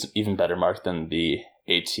think it is even better marked than the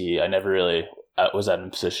AT. I never really was in a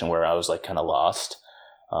position where I was like kind of lost.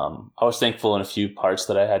 I was thankful in a few parts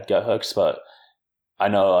that I had Guthooks, but I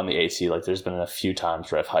know on the AT, like there's been a few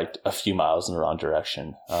times where I've hiked a few miles in the wrong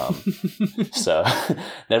direction. So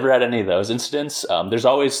never had any of those incidents.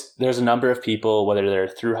 There's a number of people, whether they're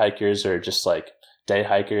thru hikers or just like day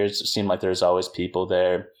hikers. It seemed like there's always people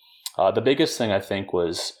there. The biggest thing I think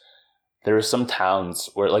was there were some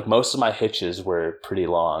towns where like most of my hitches were pretty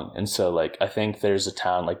long. And so like, I think there's a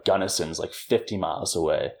town like Gunnison's like 50 miles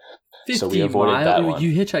away. 50 so we avoided that one.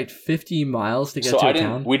 You hitchhiked 50 miles to get to a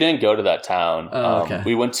town? We didn't go to that town. Oh, okay.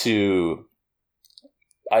 We went to,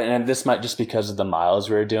 and this might just because of the miles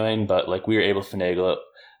we were doing, but like we were able to finagle it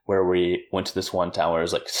where we went to this one town where it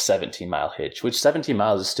was like 17-mile hitch, which 17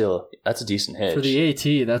 miles is still, that's a decent hitch. For the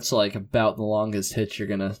AT, that's like about the longest hitch you're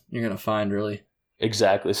gonna find, really.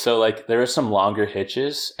 Exactly. So like there are some longer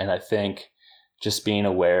hitches, and I think just being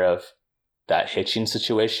aware of that hitching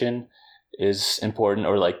situation is important,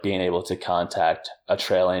 or like being able to contact a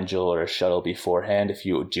trail angel or a shuttle beforehand if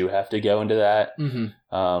you do have to go into that.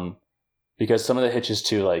 Mm-hmm. Because some of the hitches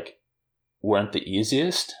too, like weren't the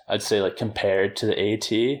easiest, I'd say, like compared to the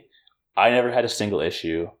AT. I never had a single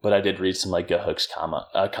issue, but I did read some like Guthooks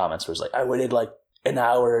comments where it's like, I waited like an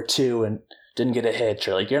hour or two and didn't get a hitch,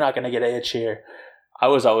 or like, you're not going to get a hitch here. I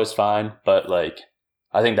was always fine, but like,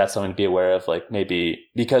 I think that's something to be aware of, like maybe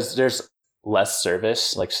because there's less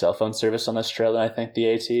service, like cell phone service on this trail than I think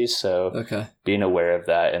the AT. So being aware of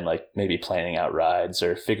that and like maybe planning out rides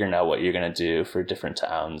or figuring out what you're going to do for different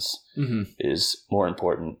towns is more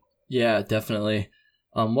important. Yeah, definitely.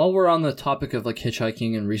 While we're on the topic of like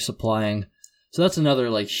hitchhiking and resupplying, so that's another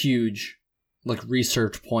like huge like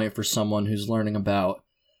research point for someone who's learning about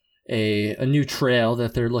a new trail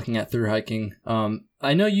that they're looking at through hiking.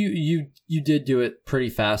 I know you did do it pretty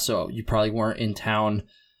fast, so you probably weren't in town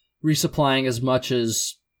resupplying as much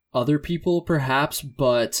as other people perhaps,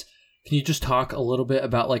 but can you just talk a little bit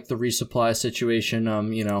about like the resupply situation?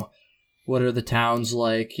 What are the towns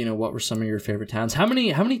like? What were some of your favorite towns? How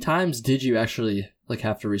many times did you actually like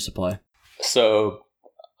have to resupply? So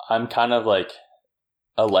I'm kind of like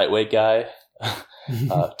a lightweight guy,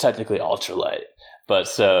 technically ultralight, but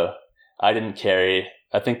so I didn't carry.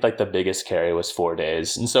 I think like the biggest carry was 4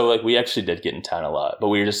 days, and so like we actually did get in town a lot, but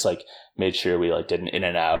we were just like made sure we like did an in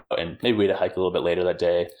and out, and maybe we had to hike a little bit later that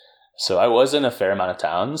day. So I was in a fair amount of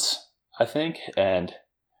towns, I think, and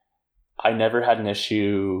I never had an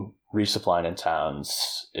issue resupplying in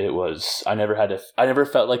towns. I never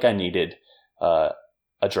felt like I needed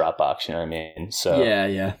a drop box, you know what I mean? So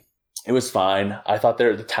yeah. It was fine. I thought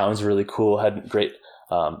the towns were really cool, had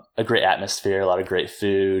a great atmosphere, a lot of great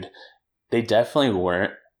food. They definitely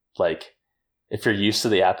weren't like, if you're used to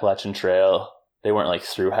the Appalachian Trail, they weren't like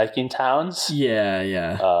through hiking towns. Yeah.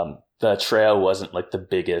 The trail wasn't like the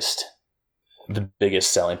biggest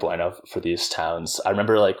selling point for these towns. I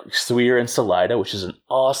remember so we were in Salida, which is an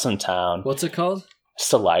awesome town. What's it called?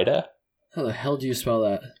 Salida. How the hell do you spell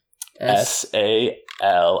that? Salida.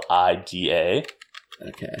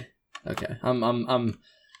 Okay. I'm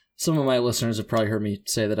some of my listeners have probably heard me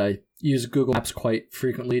say that I use Google Maps quite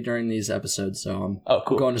frequently during these episodes, so I'm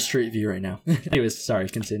going to Street View right now. Anyways, sorry,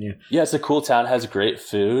 continue. Yeah, it's a cool town, has great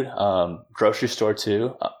food, grocery store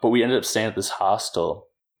too, but we ended up staying at this hostel.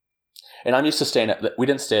 And I'm used to we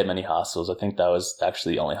didn't stay at many hostels. I think that was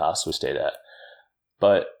actually the only hostel we stayed at.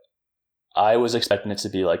 But I was expecting it to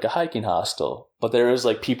be like a hiking hostel, but there was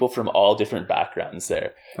like people from all different backgrounds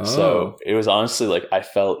there. Oh. So it was honestly like I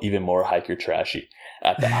felt even more hiker trashy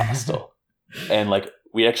at the hostel. And like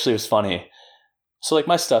it was funny. So like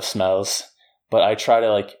my stuff smells, but I try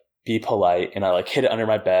to like be polite and I like hid it under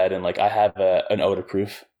my bed, and like I have an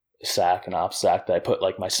odor-proof sack, an op sack that I put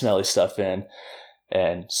like my smelly stuff in.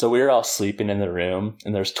 And so we were all sleeping in the room,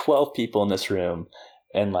 and there's 12 people in this room,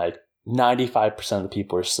 and like 95% of the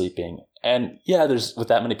people are sleeping. And yeah, with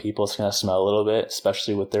that many people, it's going to smell a little bit,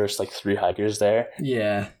 especially with there's like 3 hikers there.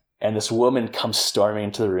 Yeah. And this woman comes storming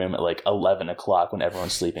into the room at like 11 o'clock when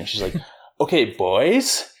everyone's sleeping. She's like, okay,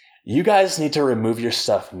 boys, you guys need to remove your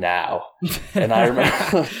stuff now. And I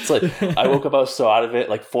remember, it's like, I woke up, I was so out of it,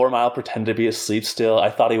 like 4 Mile pretended to be asleep still.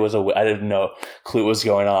 I thought he was I didn't know clue what was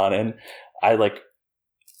going on. And I like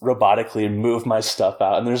robotically move my stuff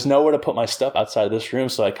out, and there's nowhere to put my stuff outside of this room,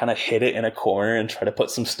 so I kind of hid it in a corner and try to put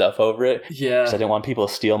some stuff over it. Yeah, because I didn't want people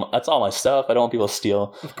to steal. That's all my stuff. I don't want people to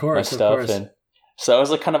steal my stuff. And so it was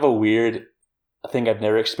like kind of a weird thing I've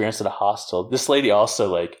never experienced at a hostel. This lady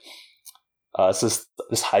also like, so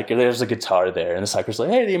this hiker, there's a guitar there, and this hiker's like,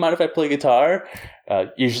 hey, do you mind if I play guitar?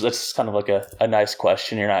 Usually that's kind of like a nice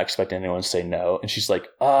question. You're not expecting anyone to say no. And she's like,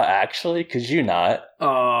 actually, could you not?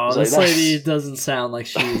 Oh, this lady doesn't sound like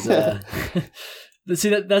she's see,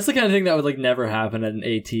 that's the kind of thing that would like never happen at an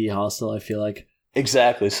AT hostel, I feel like.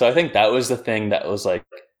 Exactly. So I think that was the thing that was like,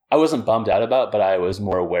 I wasn't bummed out about, but I was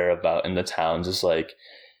more aware about in the towns, is like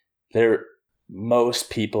most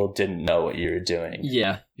people didn't know what you were doing.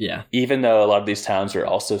 Yeah. Even though a lot of these towns are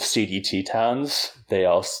also CDT towns, they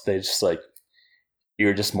just like,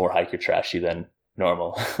 you're just more hiker trashy than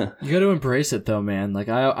normal. You got to embrace it though, man. Like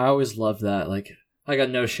I always love that. Like I got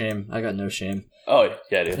no shame. Oh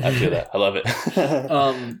yeah, dude. I feel that. I love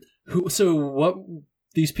it. So what,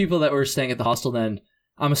 these people that were staying at the hostel then,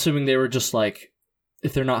 I'm assuming they were just like,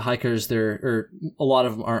 if they're not hikers, or a lot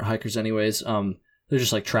of them aren't hikers anyways. They're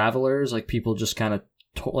just like travelers, like people just kind of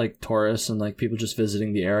like tourists and like people just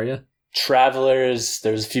visiting the area. Travelers.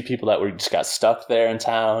 There's a few people that just got stuck there in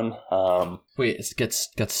town. Wait,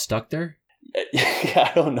 it got stuck there? Yeah,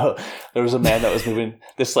 I don't know. There was a man that was moving,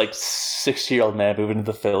 this like 60-year-old man moving to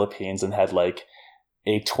the Philippines, and had like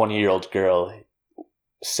a 20-year-old girl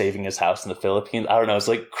saving his house in the Philippines. I don't know. It's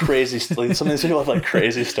like crazy. Like, some of these people have like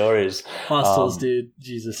crazy stories. Hostels, dude.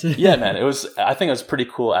 Jesus. Yeah, man. I think it was a pretty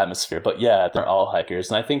cool atmosphere. But yeah, they're all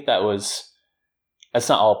hikers, and I think it's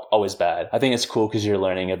not always bad. I think it's cool because you're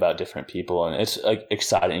learning about different people, and it's like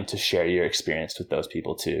exciting to share your experience with those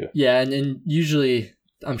people too. Yeah, and usually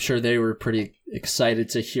I'm sure they were pretty excited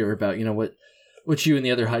to hear about, you know, what you and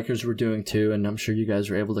the other hikers were doing too, and I'm sure you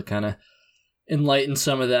guys were able to kind of enlighten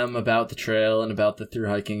some of them about the trail and about the through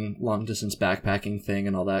hiking, long distance backpacking thing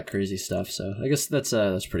and all that crazy stuff. So I guess that's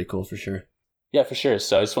pretty cool for sure. Yeah, for sure.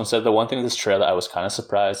 So I just want to say the one thing with this trail that I was kind of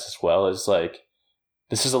surprised as well is like,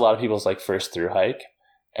 this is a lot of people's like first through hike,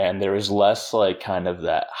 and there was less like kind of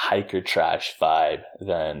that hiker trash vibe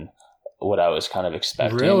than what I was kind of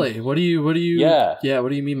expecting. Really? What do you Yeah, what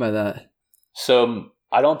do you mean by that? So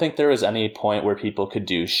I don't think there was any point where people could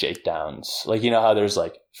do shakedowns. Like, you know how there's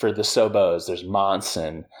like, for the Sobos, there's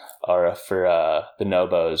Monson, or for the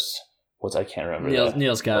Nobos, I can't remember.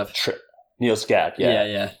 Neil's Gap. Neil's Gap, yeah.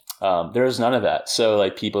 Yeah. There was none of that. So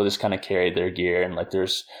like people just kind of carried their gear, and like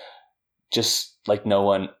there's just like no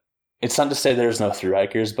one it's not to say there's no thru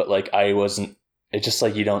hikers, but like I wasn't. It's just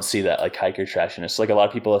like you don't see that like hiker traction. It's like a lot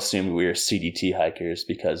of people assumed we were CDT hikers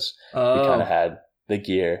because we kind of had the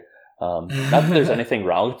gear. Not that there's anything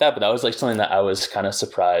wrong with that, but that was like something that I was kind of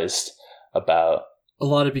surprised about. A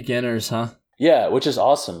lot of beginners, huh? Yeah, which is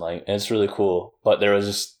awesome. Like, it's really cool. But there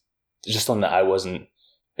was just something that I wasn't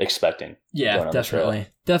expecting. Yeah, definitely.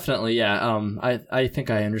 Yeah. I think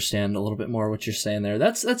I understand a little bit more what you're saying there.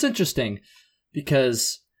 That's interesting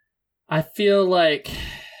because I feel like,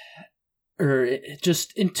 or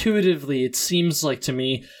just intuitively, it seems like to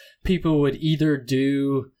me, people would either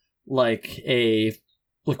do like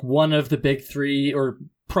one of the big three, or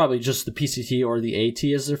probably just the PCT or the AT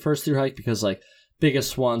as their first through hike, because like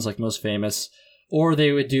biggest ones, like most famous, or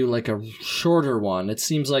they would do like a shorter one. It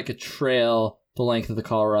seems like a trail the length of the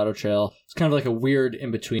Colorado Trail. It's kind of like a weird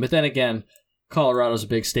in between. But then again, Colorado's a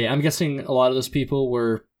big state. I'm guessing a lot of those people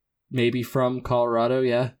were maybe from Colorado,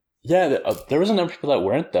 yeah? Yeah, there was a number of people that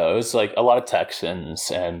weren't, though. It was like a lot of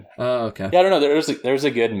Texans and... Oh, okay. Yeah, I don't know. There was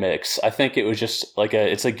a good mix. I think it was just like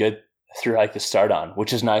it's a good through hike to start on,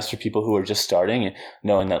 which is nice for people who are just starting and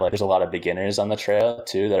knowing that like there's a lot of beginners on the trail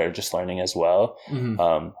too that are just learning as well.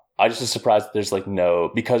 Mm-hmm. I just was surprised that there's like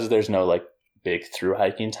because there's no like big through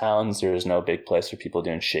hiking towns. There is no big place for people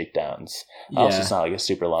doing shakedowns. Yeah. Also, it's not like a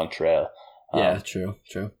super long trail. Yeah, true.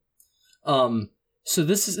 So I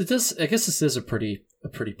guess this is a pretty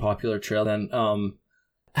popular trail then.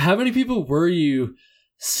 How many people were you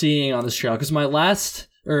seeing on this trail? Because it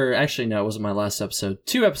wasn't my last episode.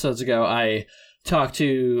 2 episodes ago, I talked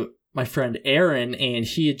to my friend Aaron, and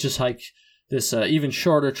he had just hiked this even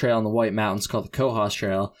shorter trail in the White Mountains called the Cohos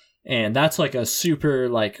Trail. And that's like a super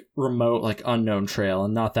like remote, like unknown trail,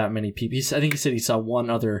 and not that many people. I think he said he saw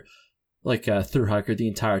one other like through hiker the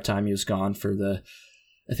entire time he was gone for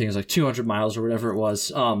I think it was like 200 miles or whatever it was.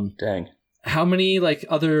 Dang. How many like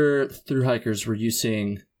other through hikers were you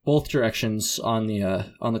seeing both directions on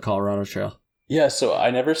the Colorado Trail? Yeah, so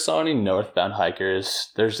I never saw any northbound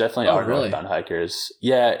hikers. There's definitely northbound hikers.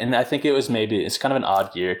 Yeah, and I think it's kind of an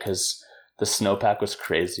odd year because the snowpack was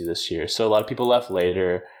crazy this year. So a lot of people left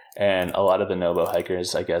later, and a lot of the Novo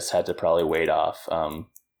hikers, I guess, had to probably wait off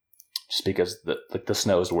just because the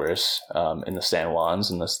snow is worse in the San Juans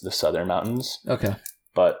and the southern mountains. Okay.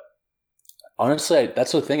 But honestly,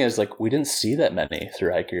 that's the thing is like we didn't see that many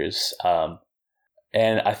through hikers.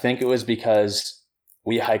 And I think it was because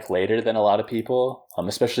we hike later than a lot of people,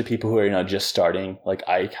 especially people who are, just starting. Like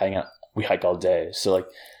we hike all day. So like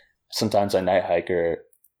sometimes a night hiker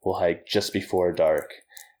will hike just before dark.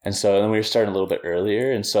 And so then we were starting a little bit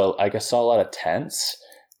earlier. And so I saw a lot of tents,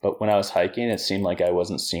 but when I was hiking, it seemed like I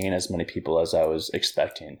wasn't seeing as many people as I was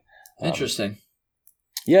expecting. Interesting.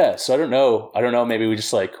 Yeah. So I don't know. Maybe we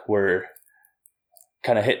just like were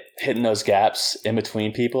kind of hitting those gaps in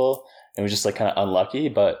between people and we're just like kind of unlucky,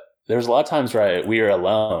 but there was a lot of times where we were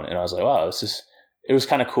alone and I was like, wow, it was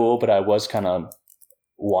kind of cool, but I was kind of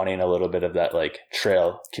wanting a little bit of that like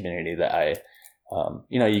trail community that I,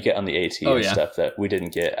 you get on the AT and stuff that we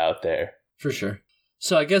didn't get out there. For sure.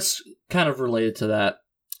 So I guess kind of related to that,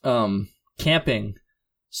 camping.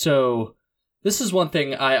 So this is one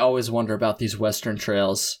thing I always wonder about these Western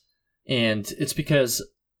trails. And it's because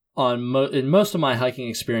in most of my hiking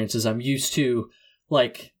experiences, I'm used to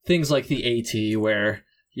like things like the AT where,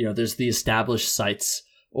 there's the established sites,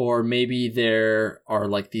 or maybe there are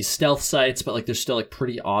like these stealth sites, but like they're still like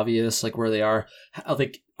pretty obvious, like where they are.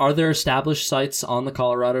 Like, are there established sites on the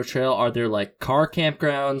Colorado Trail? Are there like car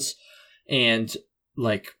campgrounds and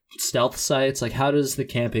like stealth sites? Like, how does the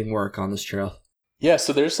camping work on this trail? Yeah,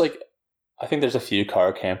 so there's I think there's a few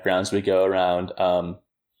car campgrounds we go around.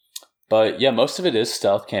 But yeah, most of it is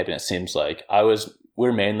stealth camping, it seems like.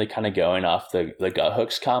 We're mainly kind of going off the Gut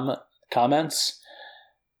Hooks comments.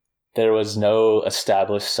 There was no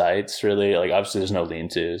established sites really. Like obviously there's no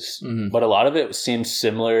lean-tos, but a lot of it seems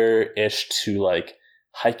similar-ish to like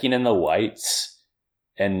hiking in the Whites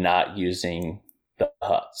and not using the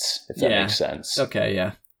huts, if that makes sense. Okay,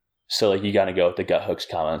 yeah. So like you got to go with the Gut Hooks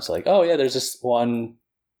comments like, oh yeah, there's this one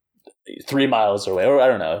 3 miles away, or I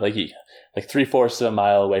don't know, like 3/4 of a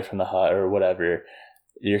mile away from the hut or whatever.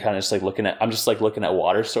 You're kind of just like I'm just like looking at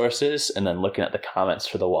water sources and then looking at the comments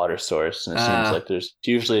for the water source. And it seems like there's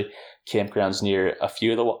usually campgrounds near a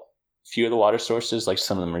few of the water sources. Like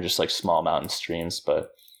some of them are just like small mountain streams,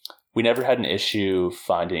 but we never had an issue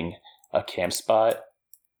finding a camp spot.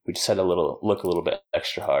 We just had to look a little bit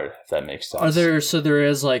extra hard, if that makes sense. There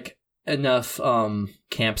is like enough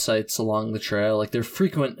campsites along the trail, like they're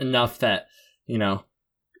frequent enough that,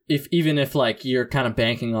 even if like you're kind of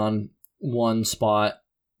banking on one spot,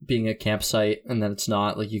 being a campsite and then it's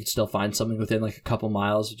not? Like you can still find something within like a couple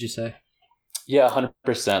miles, would you say? Yeah,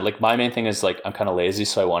 100%. Like my main thing is like I'm kind of lazy,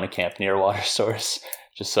 so I want to camp near a water source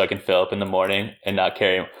just so I can fill up in the morning and not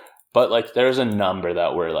carry. But like there's a number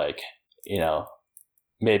that we're like,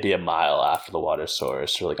 maybe a mile after the water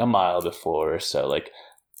source or like a mile before. So like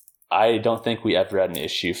I don't think we ever had an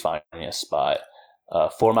issue finding a spot.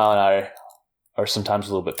 4 Mile and I are sometimes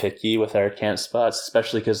a little bit picky with our camp spots,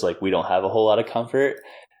 especially because like we don't have a whole lot of comfort.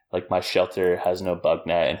 Like my shelter has no bug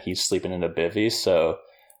net and he's sleeping in a bivvy. So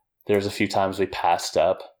there's a few times we passed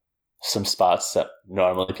up some spots that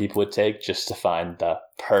normally people would take just to find the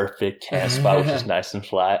perfect camp spot, which is nice and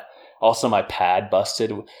flat. Also, my pad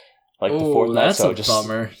busted like the fourth night. So that's a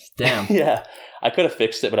bummer. Damn. Yeah, I could have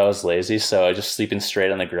fixed it, but I was lazy. So I just sleeping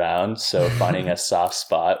straight on the ground. So finding a soft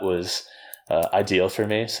spot was ideal for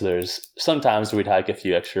me. So there's sometimes we'd hike a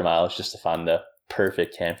few extra miles just to find the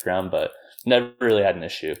perfect campground, but never really had an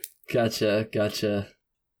issue. Gotcha.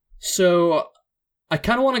 So I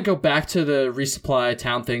kind of want to go back to the resupply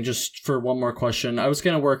town thing just for one more question. I was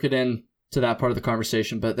going to work it in to that part of the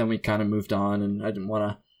conversation, but then we kind of moved on and I didn't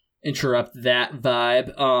want to interrupt that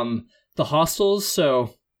vibe. The hostels.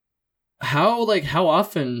 So how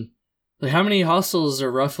often, like how many hostels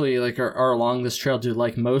are roughly like are along this trail? Do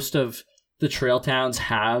like most of the trail towns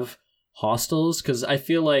have hostels? Because I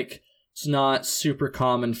feel like it's not super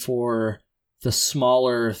common for the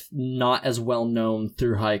smaller, not as well known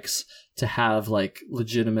through hikes to have like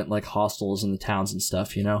legitimate like hostels in the towns and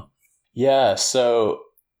stuff, Yeah, so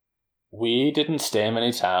we didn't stay in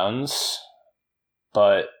many towns,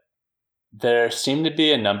 but there seemed to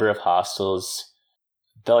be a number of hostels.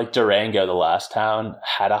 Like Durango, the last town,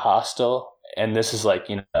 had a hostel, and this is like,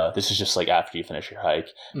 this is just like after you finish your hike,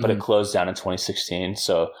 but it closed down in 2016.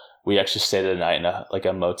 So we actually stayed the night in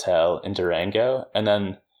a motel in Durango, and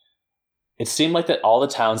then it seemed like that all the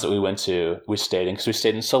towns that we went to, we stayed in, because we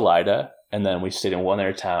stayed in Salida, and then we stayed in one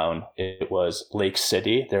other town. It was Lake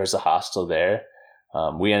City. There was a hostel there.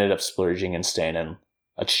 We ended up splurging and staying in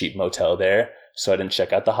a cheap motel there, so I didn't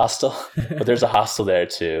check out the hostel, but there's a hostel there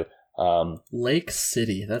too. Lake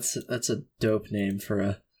City. That's a dope name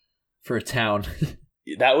for a town.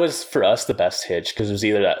 That was for us the best hitch, because it was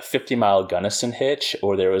either that 50-mile Gunnison hitch,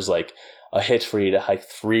 or there was like a hitch for you to hike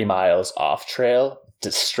 3 miles off trail,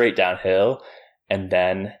 straight downhill, and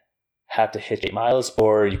then have to hit 8 miles,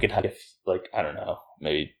 or you could hike like, I don't know,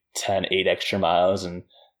 maybe 8 extra miles and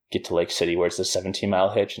get to Lake City where it's a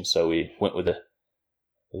 17-mile hitch. And so we went with the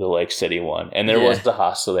Lake City one, and there was a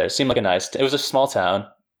hostel there. It seemed like it was a small town,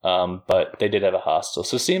 but they did have a hostel.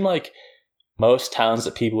 So it seemed like most towns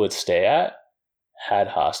that people would stay at had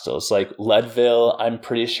hostels. Like Leadville, I'm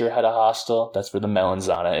pretty sure had a hostel. That's where the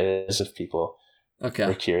Melanzana is, if people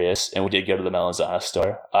were curious. And we did go to the Melanzana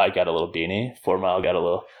store. I got a little beanie. 4 Mile got a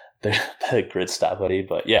little the grid stop hoodie.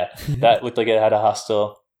 But yeah, that looked like it had a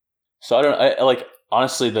hostel. So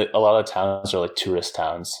honestly, a lot of towns are like tourist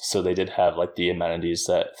towns, so they did have like the amenities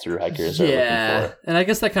that through hikers are looking for. And I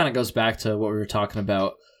guess that kind of goes back to what we were talking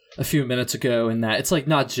about a few minutes ago, in that it's like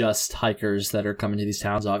not just hikers that are coming to these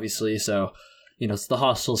towns, obviously. So, the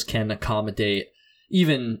hostels can accommodate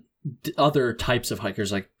even other types of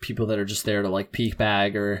hikers, like people that are just there to like peak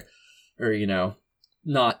bag or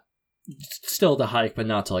not still to hike, but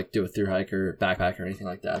not to like do a through hike or backpack or anything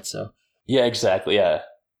like that. So yeah, exactly. Yeah.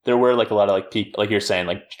 There were like a lot of like peak, like you're saying,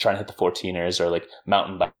 like trying to hit the 14ers or like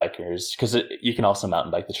mountain bikers, because you can also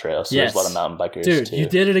mountain bike the trail. So there's a lot of mountain bikers. Dude, too. You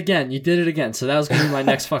did it again. So that was going to be my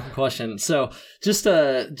next fucking question. So just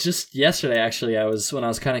yesterday, actually, when I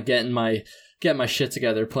was kind of getting my shit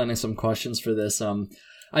together, planning some questions for this.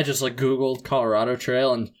 I just like Googled Colorado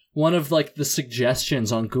Trail, and one of like the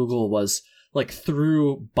suggestions on Google was like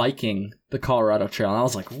through biking the Colorado Trail. And I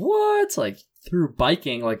was like, what? Like through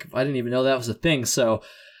biking? Like I didn't even know that was a thing. So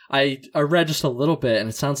I read just a little bit, and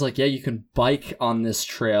it sounds like, you can bike on this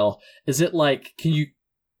trail. Is it like, can you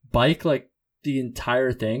bike like the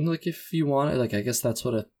entire thing? Like if you want it, like, I guess that's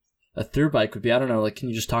what a through bike would be. I don't know. Like, can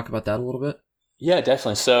you just talk about that a little bit? Yeah,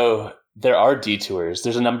 definitely. So there are detours.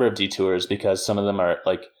 There's a number of detours, because some of them are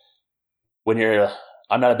like,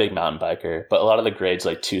 I'm not a big mountain biker, but a lot of the grades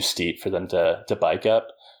like too steep for them to bike up.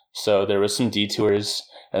 So there was some detours,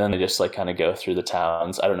 and then they just like kind of go through the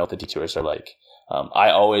towns. I don't know what the detours are like. I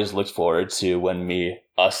always looked forward to when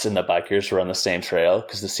us and the bikers were on the same trail,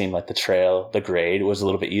 because it seemed like the grade was a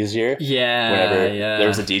little bit easier. Yeah. Whenever there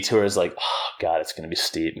was a detour, it's like, oh God, it's going to be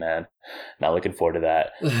steep, man. Not looking forward to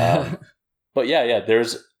that. But yeah,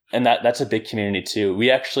 that's a big community too.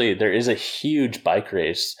 There is a huge bike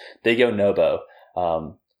race. They go Nobo.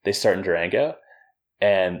 They start in Durango,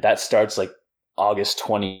 and that starts like August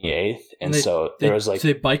 28th, and so there was like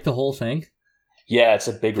they bike the whole thing. Yeah, it's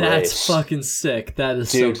a big race. That's fucking sick. That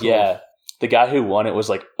is dude. So cool. Yeah, the guy who won it was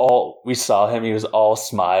like we saw him. He was all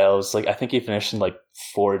smiles. Like I think he finished in like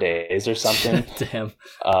 4 days or something. Damn.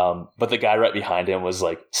 But the guy right behind him was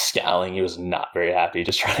like scowling. He was not very happy,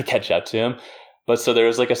 just trying to catch up to him. But so there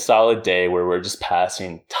was like a solid day where we're just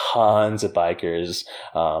passing tons of bikers.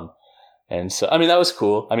 And so, I mean, that was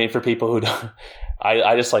cool. I mean, for people who don't,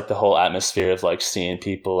 I just like the whole atmosphere of like seeing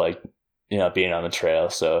people like, you know, being on the trail.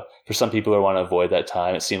 So for some people who want to avoid that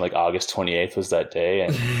time, it seemed like August 28th was that day.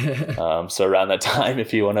 And so around that time,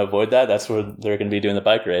 if you want to avoid that, that's where they're going to be doing the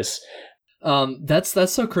bike race.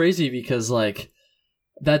 That's so crazy because like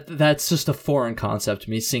that's just a foreign concept to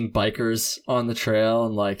me, seeing bikers on the trail.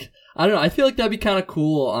 And like, I don't know, I feel like that'd be kind of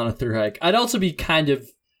cool on a thru hike. I'd also be kind of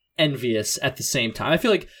envious at the same time. I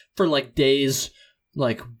feel like for like days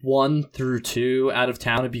like 1 through 2 out of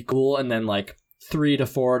town it'd be cool, and then like 3 to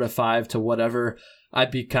 4 to 5 to whatever,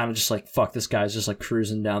 I'd be kind of just like, fuck, this guy's just like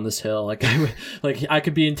cruising down this hill. Like I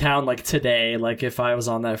could be in town like today, like if I was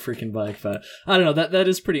on that freaking bike. But I don't know, that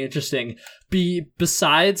is pretty interesting.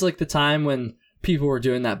 Besides like the time when people were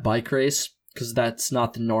doing that bike race, because that's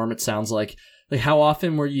not the norm, it sounds like how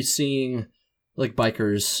often were you seeing like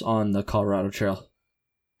bikers on the Colorado Trail?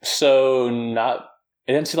 So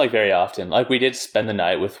it didn't seem like very often. Like we did spend the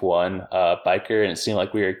night with one biker, and it seemed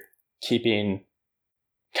like we were keeping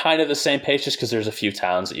kind of the same pace, just because there's a few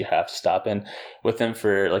towns that you have to stop in with them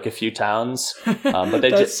for like a few towns. But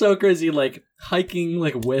that's so crazy, like hiking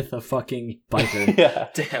like with a fucking biker. Yeah,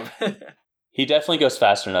 damn. He definitely goes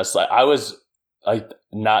faster than us. Like I was like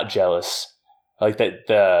not jealous. Like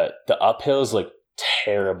the uphill is like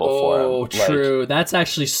terrible for him. Oh, true. Like, that's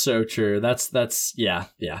actually so true. That's yeah.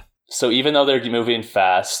 So even though they're moving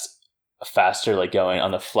faster, like going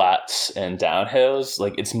on the flats and downhills,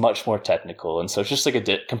 like it's much more technical, and so it's just like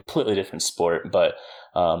a completely different sport. But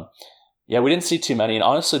yeah, we didn't see too many, and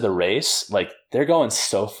honestly, the race, like they're going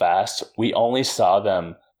so fast. We only saw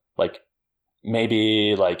them like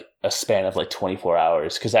maybe like a span of like 24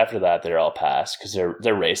 hours, because after that they're all past because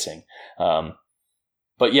they're racing.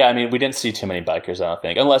 But yeah, I mean, we didn't see too many bikers, I don't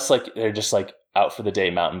think, unless like they're just like out for the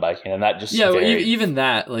day mountain biking, and that just even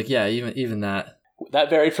that, like even that.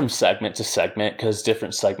 That varied from segment to segment, because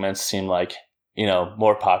different segments seem like, you know,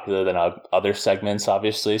 more popular than other segments,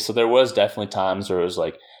 obviously. So there was definitely times where it was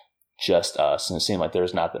like just us, and it seemed like there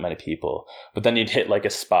was not that many people. But then you'd hit like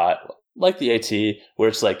a spot like the AT where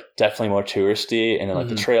it's like definitely more touristy, and then like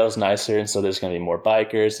the trail's nicer, and so there's going to be more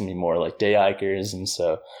bikers and be more like day hikers, and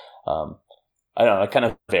so I don't know, it kind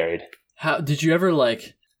of varied. How did you ever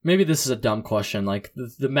like? Maybe this is a dumb question. Like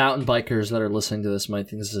the mountain bikers that are listening to this might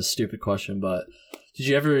think this is a stupid question, but did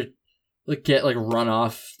you ever like get like run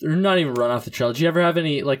off, or not even run off the trail? Did you ever have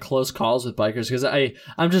any like close calls with bikers? Because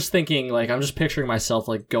I'm just thinking, like, I'm just picturing myself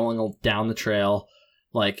like going down the trail,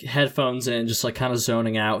 like headphones in, just like kind of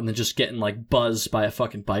zoning out, and then just getting like buzzed by a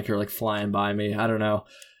fucking biker like flying by me. I don't know,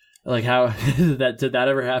 like how did that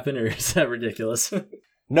ever happen, or is that ridiculous?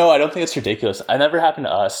 No, I don't think it's ridiculous. It never happened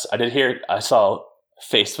to us. I saw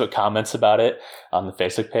Facebook comments about it on the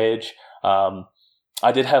Facebook page.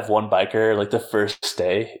 I did have one biker like the first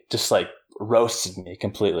day just like roasted me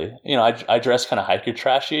completely. You know, I dress kind of hiker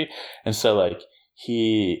trashy, and so like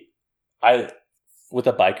with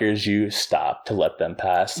the bikers, you stop to let them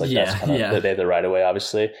pass. Like that's kind of they have the right of way,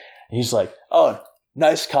 obviously. And he's like, "Oh,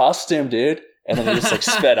 nice costume, dude." And then he just like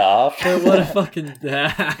sped off. What a fucking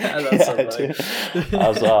that's so funny. I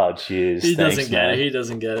was oh jeez. He doesn't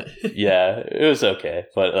get it. Yeah, it was okay,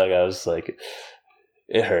 but like I was like,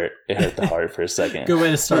 it hurt the heart for a second. Good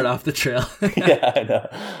way to start off the trail. Yeah, I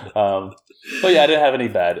know. But yeah, I didn't have any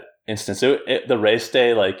bad instance. The race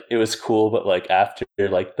day, like it was cool, but like after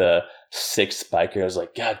like the 6th biker, I was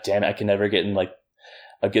like, God damn it, I can never get in like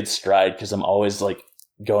a good stride because I'm always like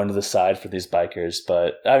going to the side for these bikers.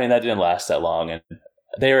 But I mean, that didn't last that long, and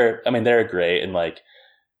they were great, and like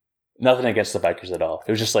nothing against the bikers at all.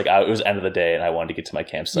 It was just like it was end of the day, and I wanted to get to my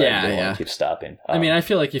campsite. I didn't want to keep stopping. I mean, I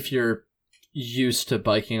feel like if you're used to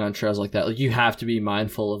biking on trails like that, like you have to be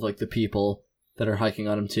mindful of like the people that are hiking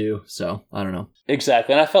on them too. So I don't know.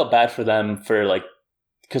 Exactly, and I felt bad for them for like,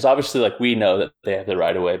 because obviously like we know that they have the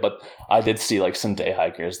right of way, but I did see like some day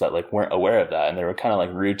hikers that like weren't aware of that, and they were kind of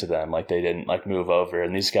like rude to them, like they didn't like move over,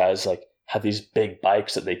 and these guys like have these big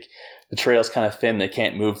bikes that the trail's kind of thin, they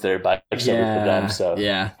can't move their bikes over for them, so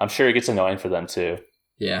yeah, I'm sure it gets annoying for them too.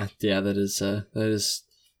 Yeah, that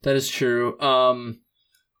is true.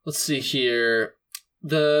 Let's see here.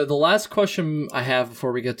 The last question I have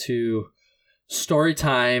before we get to story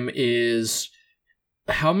time is,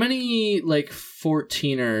 how many like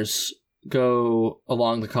 14ers go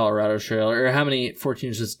along the Colorado Trail, or how many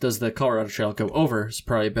 14ers does the Colorado Trail go over? Is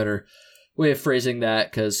probably a better way of phrasing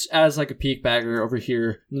that, because as like a peak bagger over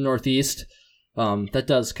here in the Northeast, that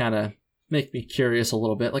does kind of make me curious a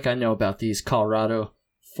little bit. Like, I know about these Colorado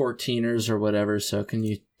 14ers or whatever, so can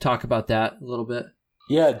you talk about that a little bit?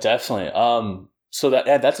 Yeah, definitely. So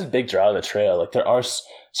that's a big draw of the trail. Like,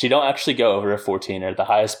 so you don't actually go over a 14er. The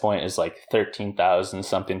highest point is like 13,000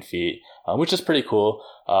 something feet, which is pretty cool.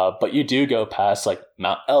 But you do go past like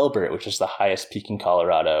Mount Elbert, which is the highest peak in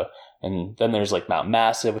Colorado. And then there's like Mount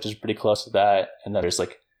Massive, which is pretty close to that. And then there's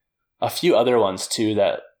like a few other ones too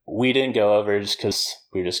that we didn't go over just because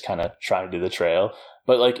we were just kind of trying to do the trail.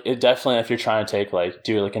 But like, it definitely, if you're trying to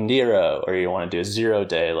do like a Nero, or you want to do a 0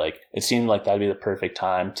 day, like it seemed like that'd be the perfect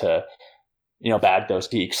time to, bag those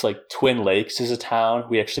peaks. Like Twin Lakes is a town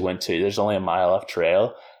we actually went to. There's only a mile off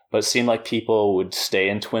trail, but it seemed like people would stay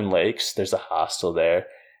in Twin Lakes. There's a hostel there.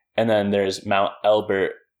 And then there's Mount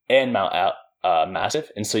Elbert and Mount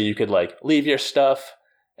Massive. And so you could like leave your stuff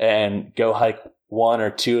and go hike 1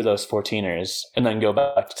 or 2 of those 14ers and then go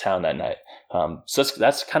back to town that night. So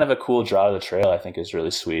that's kind of a cool draw to the trail. I think is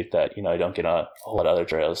really sweet that, I don't get on a whole lot of other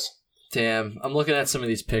trails. Damn, I'm looking at some of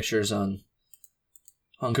these pictures on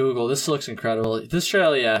Google. This looks incredible. This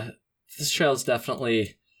trail is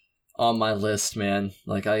definitely on my list, man.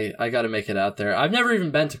 Like, I got to make it out there. I've never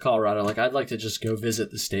even been to Colorado. Like, I'd like to just go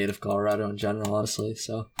visit the state of Colorado in general, honestly.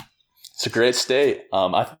 So it's a great state.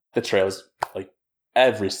 I think the trails, like,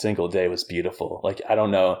 every single day was beautiful. Like, I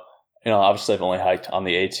don't know, obviously I've only hiked on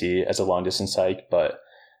the AT as a long distance hike, but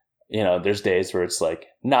there's days where it's like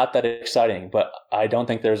not that exciting, but I don't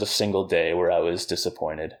think there's a single day where I was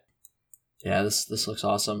disappointed. Yeah, this looks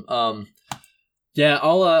awesome. Yeah,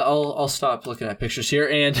 I'll stop looking at pictures here,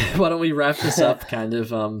 and why don't we wrap this up? Kind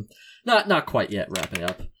of, not quite yet wrapping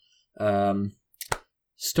up.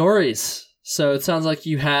 Stories. So it sounds like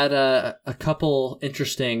you had a couple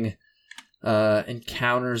interesting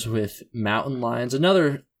encounters with mountain lions.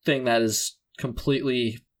 Another thing that is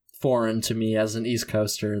completely foreign to me as an East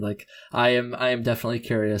Coaster. Like, I am definitely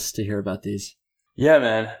curious to hear about these. Yeah,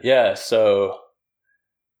 man. Yeah. So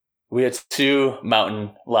we had 2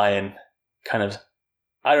 mountain lion kind of,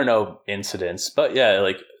 I don't know, incidents, but yeah,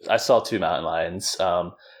 like I saw 2 mountain lions.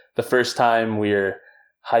 The first time we were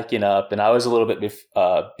hiking up, and I was a little bit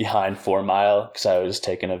behind 4 Mile because I was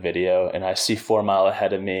taking a video, and I see 4 Mile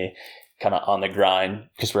ahead of me, kind of on the grind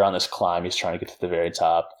because we're on this climb. He's trying to get to the very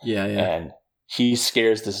top. Yeah. And he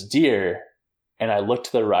scares this deer, and I look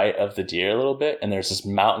to the right of the deer a little bit, and there's this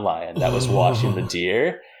mountain lion that was watching the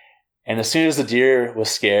deer. And as soon as the deer was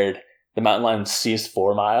scared, the mountain lion sees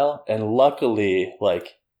 4 Mile, and luckily, like,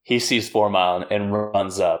 he sees 4 Mile and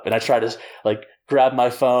runs up. And I try to like grab my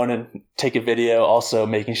phone and take a video, also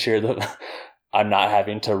making sure that I'm not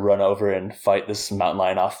having to run over and fight this mountain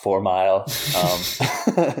lion off 4 Mile.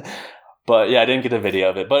 But yeah, I didn't get a video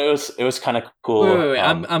of it, but it was kind of cool. Wait.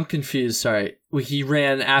 I'm confused. Sorry. He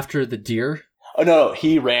ran after the deer? Oh no,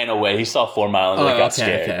 he ran away. He saw 4 Mile and got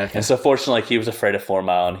scared. Okay. And so fortunately, he was afraid of 4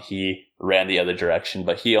 Mile and he ran the other direction,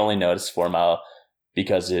 but he only noticed 4 Mile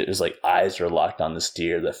because it was like eyes were locked on this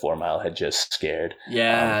deer that 4 Mile had just scared.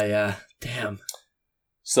 Yeah. Damn.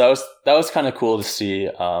 So that was kind of cool to see.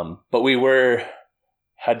 But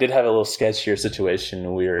I did have a little sketchier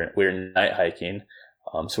situation. We were night hiking.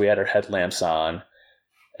 So we had our headlamps on,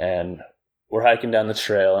 and we're hiking down the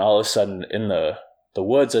trail, and all of a sudden in the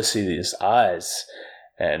woods, I see these eyes.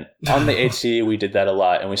 And on the AT, we did that a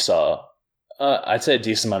lot, and we saw, I'd say, a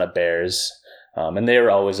decent amount of bears, and they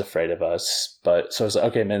were always afraid of us. But so I was like,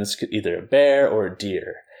 okay, man, this could either a bear or a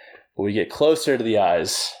deer. But we get closer to the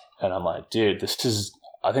eyes, and I'm like, dude, I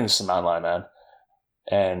think this is a mountain lion, man.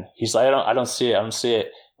 And he's like, I don't see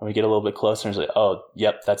it. And we get a little bit closer, and he's like, oh,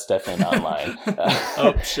 yep, that's definitely a mountain lion.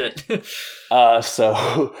 Oh, shit.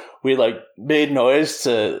 So we like made noise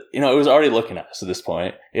to, it was already looking at us at this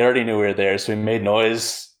point. It already knew we were there. So we made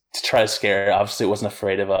noise to try to scare it. Obviously, it wasn't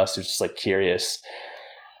afraid of us. It was just like curious.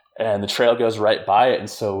 And the trail goes right by it. And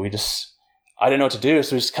so I didn't know what to do.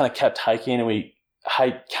 So we just kind of kept hiking, and we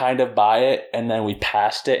hiked kind of by it. And then we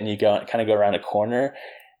passed it, and you kind of go around a corner.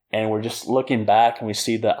 And we're just looking back, and we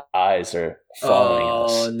see the eyes are following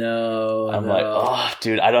us. Oh, no. I'm like, oh,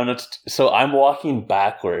 dude, I don't know. So I'm walking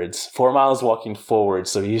backwards. 4 Mile is walking forward.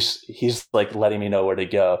 So he's like letting me know where to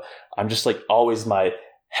go. I'm just like always my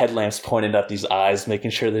headlamps pointed at these eyes,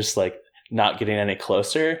 making sure there's like not getting any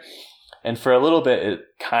closer. And for a little bit, it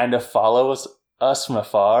kind of follows us from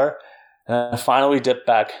afar. And then finally we dip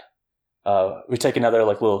back. We take another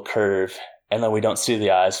like little curve. And then we don't see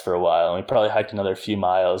the eyes for a while. And we probably hiked another few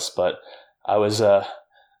miles, but I was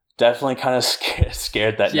definitely kind of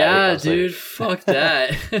scared that night. Yeah, dude, fuck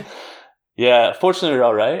that. Yeah, fortunately we're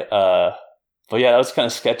all right. But yeah, that was kind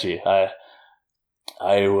of sketchy. I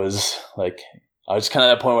was kind of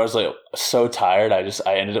at that point where I was like so tired. I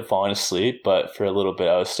ended up falling asleep, but for a little bit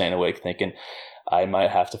I was staying awake thinking I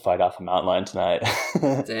might have to fight off a mountain lion tonight.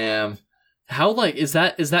 Damn. How is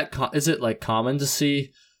it like common to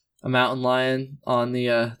see a mountain lion on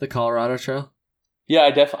the Colorado Trail? Yeah,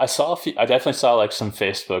 I definitely saw like some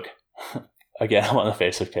Facebook. Again, I'm on the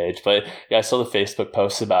Facebook page, but yeah, I saw the Facebook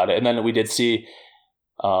posts about it, and then we did see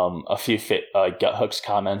a few Gut Hooks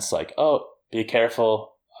comments like, "Oh, be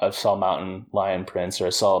careful! I saw mountain lion prints, or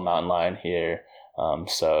I saw a mountain lion here."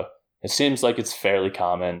 So it seems like it's fairly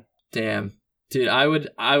common. Damn, dude, I would.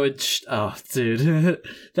 Oh, dude,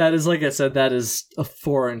 that is, like I said, that is a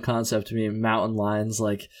foreign concept to me. Mountain lions,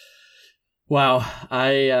 like, wow,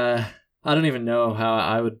 I don't even know how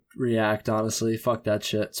I would react, honestly. Fuck that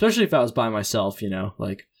shit. Especially if I was by myself,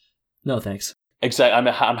 like, no thanks.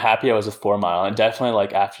 Exactly. I'm happy I was a 4 mile. And definitely,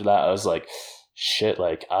 like, after that, I was like, shit,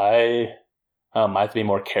 like, I might have to be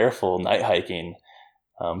more careful night hiking.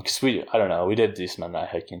 Because we did do some night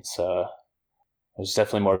hiking. So I was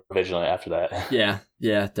definitely more vigilant after that.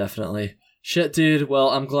 Yeah, definitely. Shit, dude.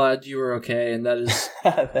 Well, I'm glad you were okay. And that is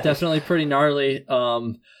definitely pretty gnarly.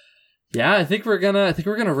 Yeah, I think we're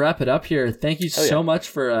gonna wrap it up here. Thank you so much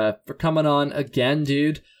for coming on again,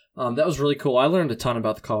 dude. That was really cool. I learned a ton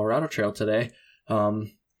about the Colorado Trail today.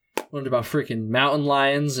 Learned about freaking mountain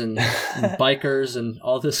lions and bikers and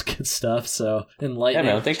all this good stuff. So enlightening.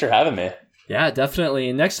 Yeah, man. Thanks for having me. Yeah, definitely.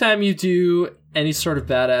 And next time you do any sort of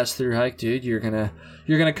badass thru hike, dude, you're gonna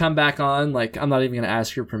come back on. Like, I'm not even gonna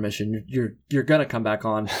ask your permission. You're gonna come back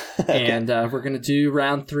on, and we're gonna do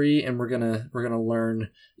round 3, and we're gonna learn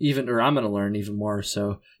I'm gonna learn even more.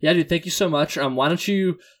 So yeah, dude, thank you so much. Why don't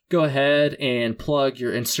you go ahead and plug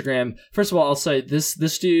your Instagram? First of all, I'll say this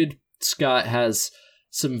dude Scott has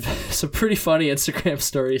some pretty funny Instagram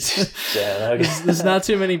stories. Yeah, there's not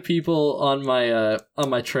too many people on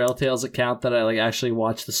my Trail Tales account that I like actually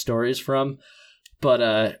watch the stories from, but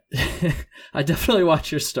I definitely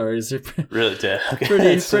watch your stories. They're really do.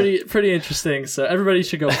 pretty interesting. So everybody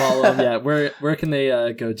should go follow them. Yeah, where can they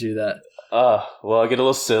go do that? Well, I get a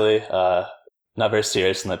little silly. Not very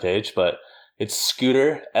serious on the page, but it's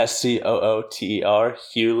Scooter SCOOTER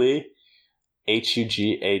Hughley.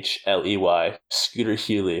 HUGHLEY, Scooter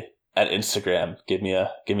Hughley at Instagram. Give me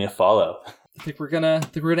a follow. I think we're gonna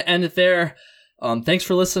end it there. Thanks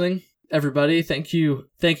for listening, everybody. Thank you,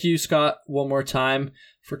 Scott, one more time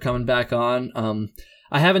for coming back on.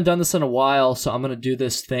 I haven't done this in a while, so I'm gonna do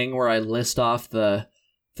this thing where I list off the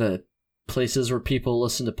places where people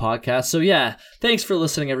listen to podcasts. So yeah, thanks for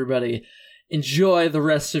listening, everybody. Enjoy the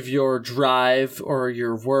rest of your drive or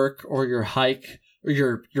your work or your hike, or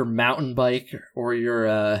your mountain bike, or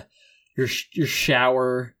your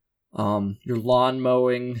shower, your lawn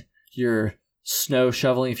mowing, your snow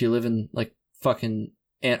shoveling if you live in like fucking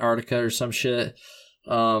Antarctica or some shit.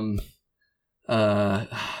 Dude, I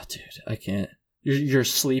can't. You're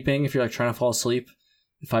sleeping if you're like trying to fall asleep.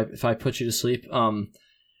 If I put you to sleep.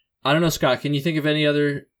 I don't know, Scott. Can you think of any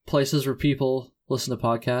other places where people listen to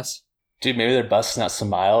podcasts? Dude, maybe they're busting out some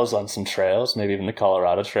miles on some trails. Maybe even the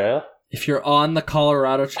Colorado Trail. If you're on the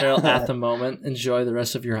Colorado Trail at the moment, enjoy the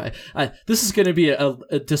rest of your hike. This is going to be a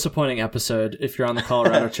disappointing episode if you're on the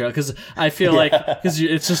Colorado Trail, because I feel like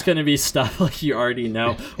it's just going to be stuff like you already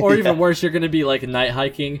know. Or even worse, you're going to be like night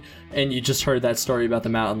hiking and you just heard that story about the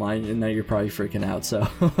mountain lion and now you're probably freaking out. So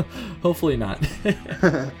hopefully not.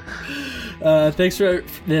 Thanks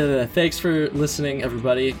for listening,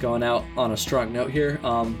 everybody. Going out on a strong note here.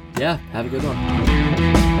 Yeah, have a good one.